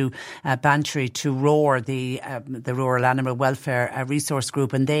down to Bantry to Roar, the Rural Animal Welfare Resource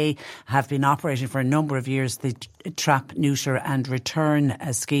Group, and they have been operating for a number of years the trap, neuter and return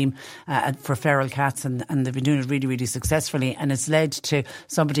scheme for feral cats, and they've been doing it really, really successfully, and it's led to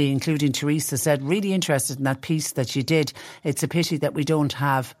somebody, including Teresa, said, really interested in that piece that you did. It's a pity that we don't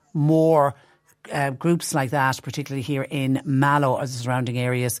have more groups like that, particularly here in Mallow or the surrounding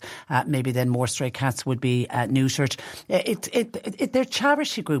areas. Maybe then more stray cats would be neutered. They're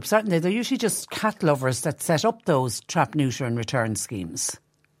charity groups, aren't they? They're usually just cat lovers that set up those trap, neuter and return schemes.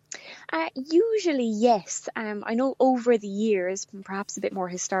 Usually, yes. I know over the years, perhaps a bit more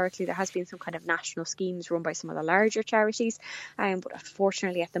historically, there has been some kind of national schemes run by some of the larger charities. But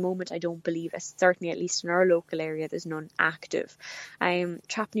unfortunately, at the moment, I don't believe, certainly at least in our local area, there's none active.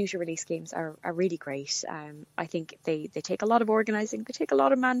 Trap, neuter, release schemes are really great. I think they take a lot of organising, they take a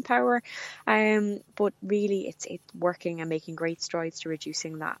lot of manpower, but really it's working and making great strides to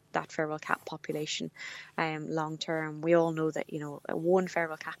reducing that feral cat population long term. We all know that one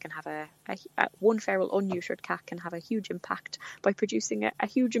feral cat can have one feral unneutered cat can have a huge impact by producing a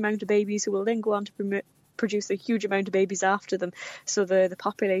huge amount of babies who will then go on to produce a huge amount of babies after them. So the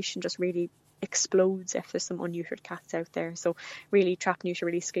population just really explodes if there's some unneutered cats out there. So really, trap, neuter,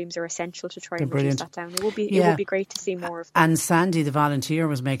 release schemes are essential to try and reduce that down. It would be great to see more of them. And Sandy, the volunteer,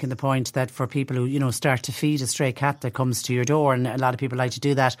 was making the point that for people who start to feed a stray cat that comes to your door, and a lot of people like to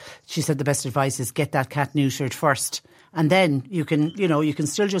do that, she said the best advice is get that cat neutered first. And then you can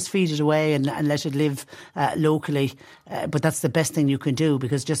still just feed it away and let it live locally. But that's the best thing you can do,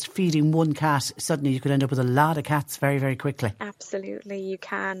 because just feeding one cat, suddenly you could end up with a lot of cats very, very quickly. Absolutely, you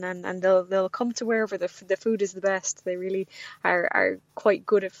can. And they'll come to wherever the food is the best. They really are quite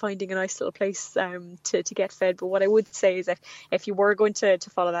good at finding a nice little place to get fed. But what I would say is that if you were going to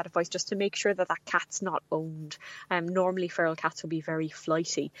follow that advice, just to make sure that cat's not owned. Normally feral cats will be very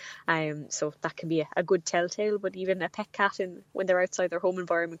flighty. So that can be a good telltale. But even a pet cat, when they're outside their home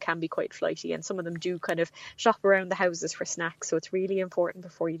environment, can be quite flighty, and some of them do kind of shop around the houses for snacks. So it's really important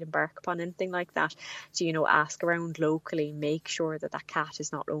before you embark upon anything like that to ask around locally, make sure that cat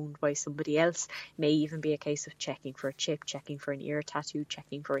is not owned by somebody else. It may even be a case of checking for a chip, checking for an ear tattoo,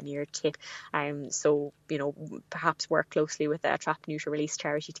 checking for an ear tip. So perhaps work closely with a trap, neuter, release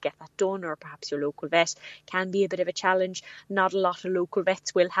charity to get that done, or perhaps your local vet. Can be a bit of a challenge. Not a lot of local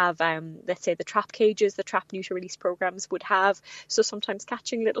vets will have let's say the trap cages, the trap, neuter, release programs would have. So sometimes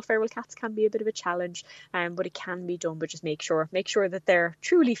catching little feral cats can be a bit of a challenge, but it can be done. But just make sure that they're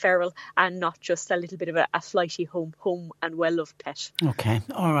truly feral and not just a little bit of a flighty home and well-loved pet. Okay,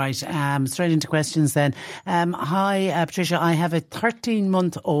 all right. Straight into questions then. Hi, Patricia. I have a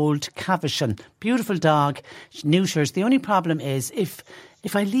 13-month-old Cavachon. Beautiful dog, neuters. The only problem is if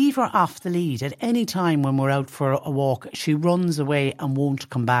I leave her off the lead at any time when we're out for a walk, she runs away and won't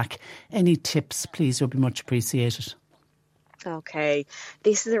come back. Any tips, please, would be much appreciated. Okay,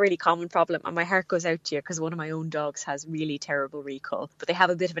 this is a really common problem, and my heart goes out to you because one of my own dogs has really terrible recall, but they have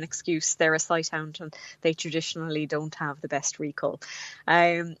a bit of an excuse. They're a sighthound and they traditionally don't have the best recall.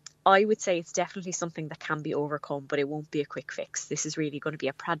 I would say it's definitely something that can be overcome, but it won't be a quick fix. This is really going to be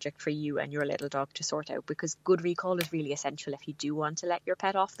a project for you and your little dog to sort out, because good recall is really essential if you do want to let your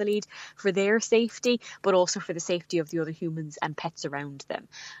pet off the lead, for their safety, but also for the safety of the other humans and pets around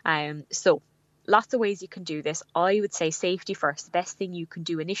them. So lots of ways you can do this. I would say safety first. The best thing you can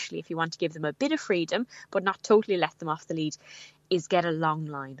do initially, if you want to give them a bit of freedom but not totally let them off the lead, is get a long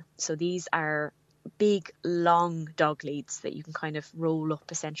line. So these are big long dog leads that you can kind of roll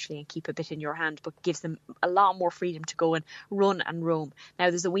up essentially and keep a bit in your hand, but gives them a lot more freedom to go and run and roam. Now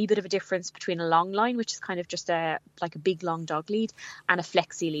there's a wee bit of a difference between a long line, which is kind of just like a big long dog lead, and a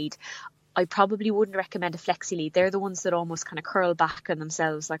flexi lead. I probably wouldn't recommend a flexi lead. They're the ones that almost kind of curl back on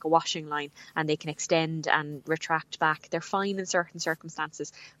themselves like a washing line, and they can extend and retract back. They're fine in certain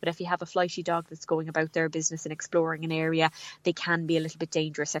circumstances, but if you have a flighty dog that's going about their business and exploring an area, they can be a little bit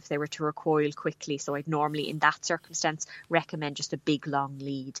dangerous if they were to recoil quickly. So I'd normally, in that circumstance, recommend just a big long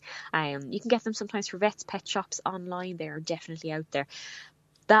lead. You can get them sometimes for vets, pet shops, online. They are definitely out there.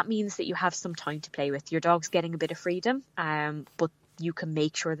 That means that you have some time to play with. Your dog's getting a bit of freedom, but you can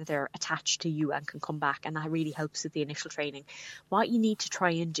make sure that they're attached to you and can come back, and that really helps with the initial training. What you need to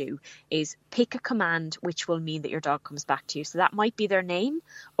try and do is pick a command which will mean that your dog comes back to you. So that might be their name,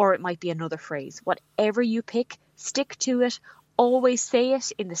 or it might be another phrase. Whatever you pick, stick to it. Always say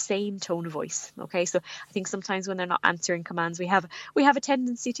it in the same tone of voice. Okay, so I think sometimes when they're not answering commands, we have a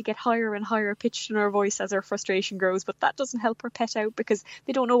tendency to get higher and higher pitched in our voice as our frustration grows, but that doesn't help our pet out because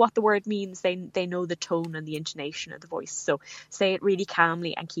they don't know what the word means. They know the tone and the intonation of the voice. So say it really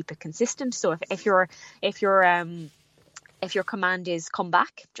calmly and keep it consistent. So if your command is come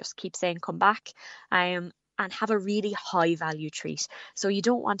back, just keep saying come back. And have a really high value treat. So you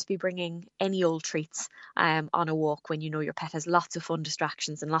don't want to be bringing any old treats on a walk when you know your pet has lots of fun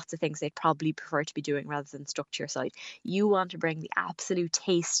distractions and lots of things they'd probably prefer to be doing rather than stuck to your side. You want to bring the absolute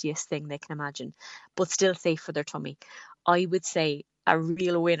tastiest thing they can imagine, but still safe for their tummy. I would say a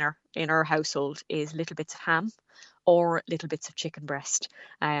real winner in our household is little bits of ham or little bits of chicken breast.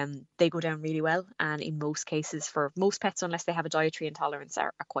 They go down really well, and in most cases, for most pets, unless they have a dietary intolerance,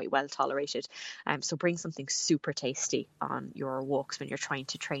 are quite well tolerated. So bring something super tasty on your walks when you're trying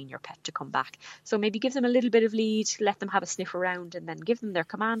to train your pet to come back. So maybe give them a little bit of lead, let them have a sniff around, and then give them their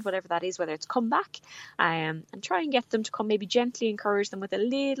command, whatever that is, whether it's come back, and try and get them to come. Maybe gently encourage them with a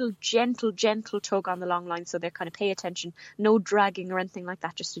little gentle tug on the long line, so they kind of pay attention. No dragging or anything like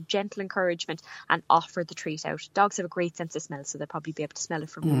that, just a gentle encouragement, and offer the treat out. Dogs have a great sense of smell, so they'll probably be able to smell it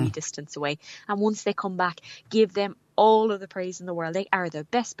from a wee distance away. And once they come back, give them all of the praise in the world. They are the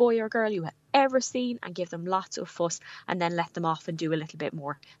best boy or girl you have ever seen, and give them lots of fuss, and then let them off and do a little bit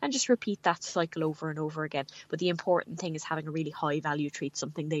more, and just repeat that cycle over and over again. But the important thing is having a really high value treat,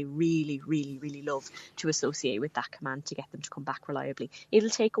 something they really love, to associate with that command to get them to come back reliably. It'll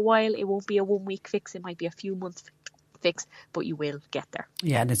take a while. It won't be a 1 week fix. It might be a few months fix, but you will get there.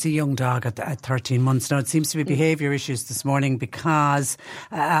 Yeah, and it's a young dog at 13 months. Now, it seems to be behaviour issues this morning because,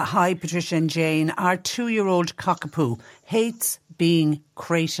 hi Patricia and Jane, our 2-year-old cockapoo hates being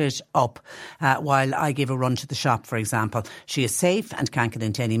crated up while I give a run to the shop, for example. She is safe and can't get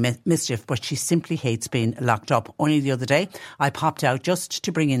into any mischief, but she simply hates being locked up. Only the other day, I popped out just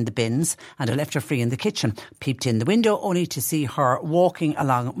to bring in the bins, and I left her free in the kitchen. Peeped in the window only to see her walking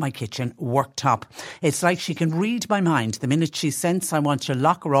along my kitchen worktop. It's like she can read my mind. The minute she senses I want to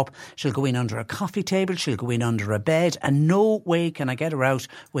lock her up, she'll go in under a coffee table, she'll go in under a bed, and no way can I get her out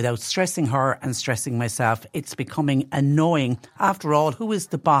without stressing her and stressing myself. It's becoming annoying. After all, who is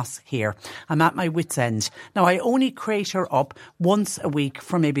the boss here? I'm at my wit's end. Now, I only crate her up once a week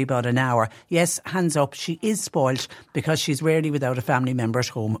for maybe about an hour. Yes, hands up, she is spoilt because she's rarely without a family member at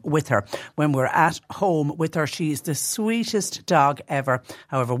home with her. When we're at home with her, she is the sweetest dog ever.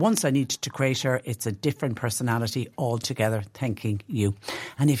 However, once I need to crate her, it's a different personality altogether. Thanking you.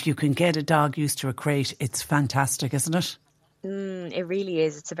 And if you can get a dog used to a crate, it's fantastic, isn't it? It really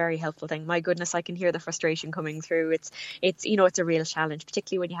is. It's a very helpful thing. My goodness, I can hear the frustration coming through. It's a real challenge,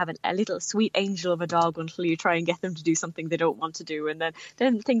 particularly when you have a little sweet angel of a dog until you try and get them to do something they don't want to do, and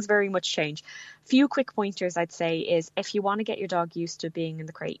then things very much change. Few quick pointers I'd say is, if you want to get your dog used to being in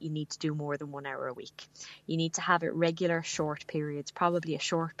the crate, you need to do more than 1 hour a week. You need to have it regular short periods, probably a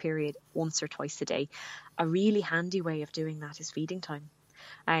short period once or twice a day. A really handy way of doing that is feeding time.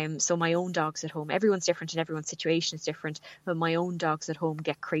 So my own dogs at home, everyone's different and everyone's situation is different, but my own dogs at home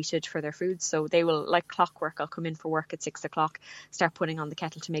get crated for their food. So they will, like clockwork, I'll come in for work at 6 o'clock, start putting on the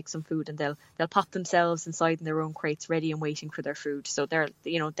kettle to make some food, and they'll pop themselves inside in their own crates ready and waiting for their food. So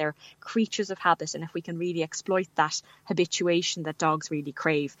they're creatures of habit, and if we can really exploit that habituation that dogs really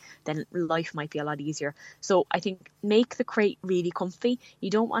crave, then life might be a lot easier. So I think make the crate really comfy. You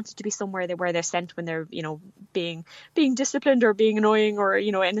don't want it to be somewhere where they're sent when they're being disciplined or being annoying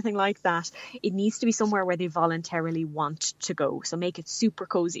or anything like that. It needs to be somewhere where they voluntarily want to go. So make it super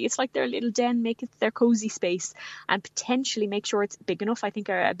cozy. It's like their little den. Make it their cozy space, and potentially make sure it's big enough. I think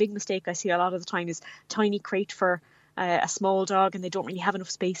a big mistake I see a lot of the time is tiny crate for a small dog, and they don't really have enough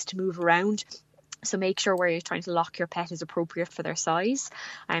space to move around. So make sure where you're trying to lock your pet is appropriate for their size,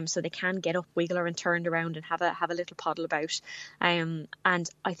 so they can get up, wiggle and turned around and have a little poddle about. And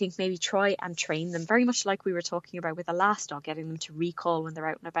I think maybe try and train them, very much like we were talking about with the last dog, getting them to recall when they're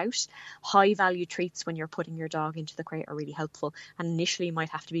out and about. High value treats when you're putting your dog into the crate are really helpful, and initially you might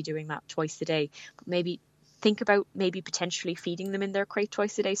have to be doing that twice a day, but maybe think about maybe potentially feeding them in their crate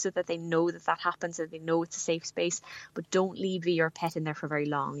twice a day so that they know that happens and they know it's a safe space, but don't leave your pet in there for very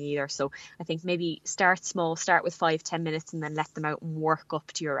long either. So I think maybe start small, start with 5-10 minutes and then let them out and work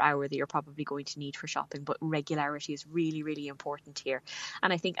up to your hour that you're probably going to need for shopping. But regularity is really, really important here.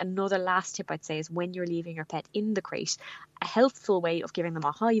 And I think another last tip I'd say is, when you're leaving your pet in the crate, a helpful way of giving them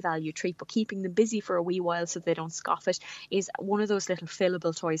a high value treat but keeping them busy for a wee while so they don't scoff it is one of those little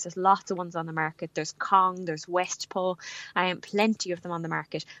fillable toys. There's lots of ones on the market. There's Kong, there's Westpaw, plenty of them on the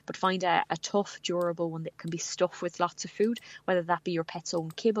market, but find a tough, durable one that can be stuffed with lots of food, whether that be your pet's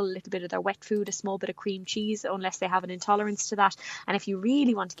own kibble, a little bit of their wet food, a small bit of cream cheese, unless they have an intolerance to that. And if you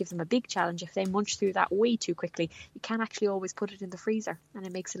really want to give them a big challenge, if they munch through that way too quickly, you can actually always put it in the freezer, and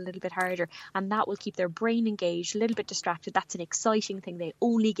it makes it a little bit harder, and that will keep their brain engaged, a little bit distracted. That's an exciting thing they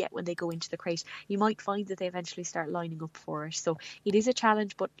only get when they go into the crate. You might find that they eventually start lining up for it. So it is a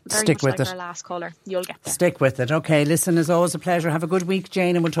challenge, but very much like our last caller, you'll get there. Stick with it. Okay, listen, as always, a pleasure. Have a good week,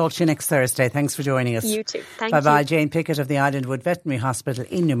 Jane, and we'll talk to you next Thursday. Thanks for joining us. You too. Thank you. Bye-bye. Jane Pickett of the Islandwood Veterinary Hospital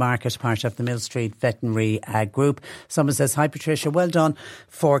in Newmarket, part of the Mill Street Veterinary Group. Someone says, hi Patricia, well done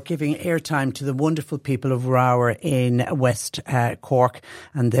for giving airtime to the wonderful people of Rower in West Cork.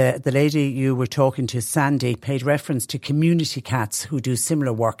 And the lady you were talking to, Sandy, paid reference to community Community Cats, who do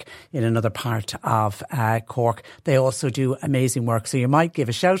similar work in another part of Cork. They also do amazing work. So you might give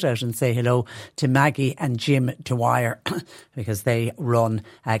a shout out and say hello to Maggie and Jim Dwyer because they run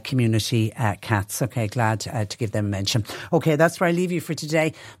Community Cats. Okay, glad to give them a mention. Okay, that's where I leave you for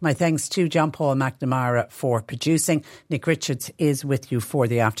today. My thanks to John Paul McNamara for producing. Nick Richards is with you for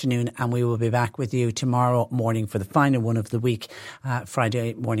the afternoon, and we will be back with you tomorrow morning for the final one of the week,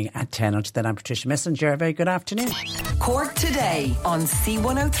 Friday morning at 10. Until then, I'm Patricia Messenger. A very good afternoon. Cork Today on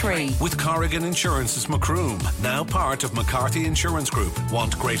C103. With Corrigan Insurance's Macroom, now part of McCarthy Insurance Group.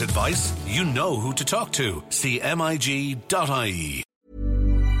 Want great advice? You know who to talk to. CMIG.ie.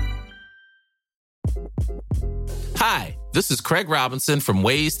 Hi, this is Craig Robinson from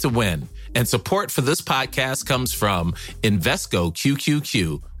Ways to Win, and support for this podcast comes from Invesco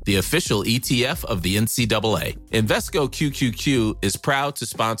QQQ, the official ETF of the NCAA. Invesco QQQ is proud to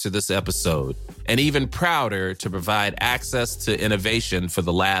sponsor this episode, and even prouder to provide access to innovation for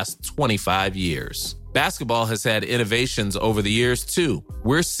the last 25 years. Basketball has had innovations over the years, too.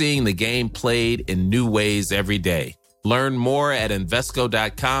 We're seeing the game played in new ways every day. Learn more at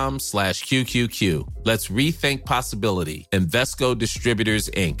Invesco.com/QQQ. Let's rethink possibility. Invesco Distributors,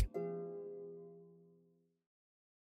 Inc.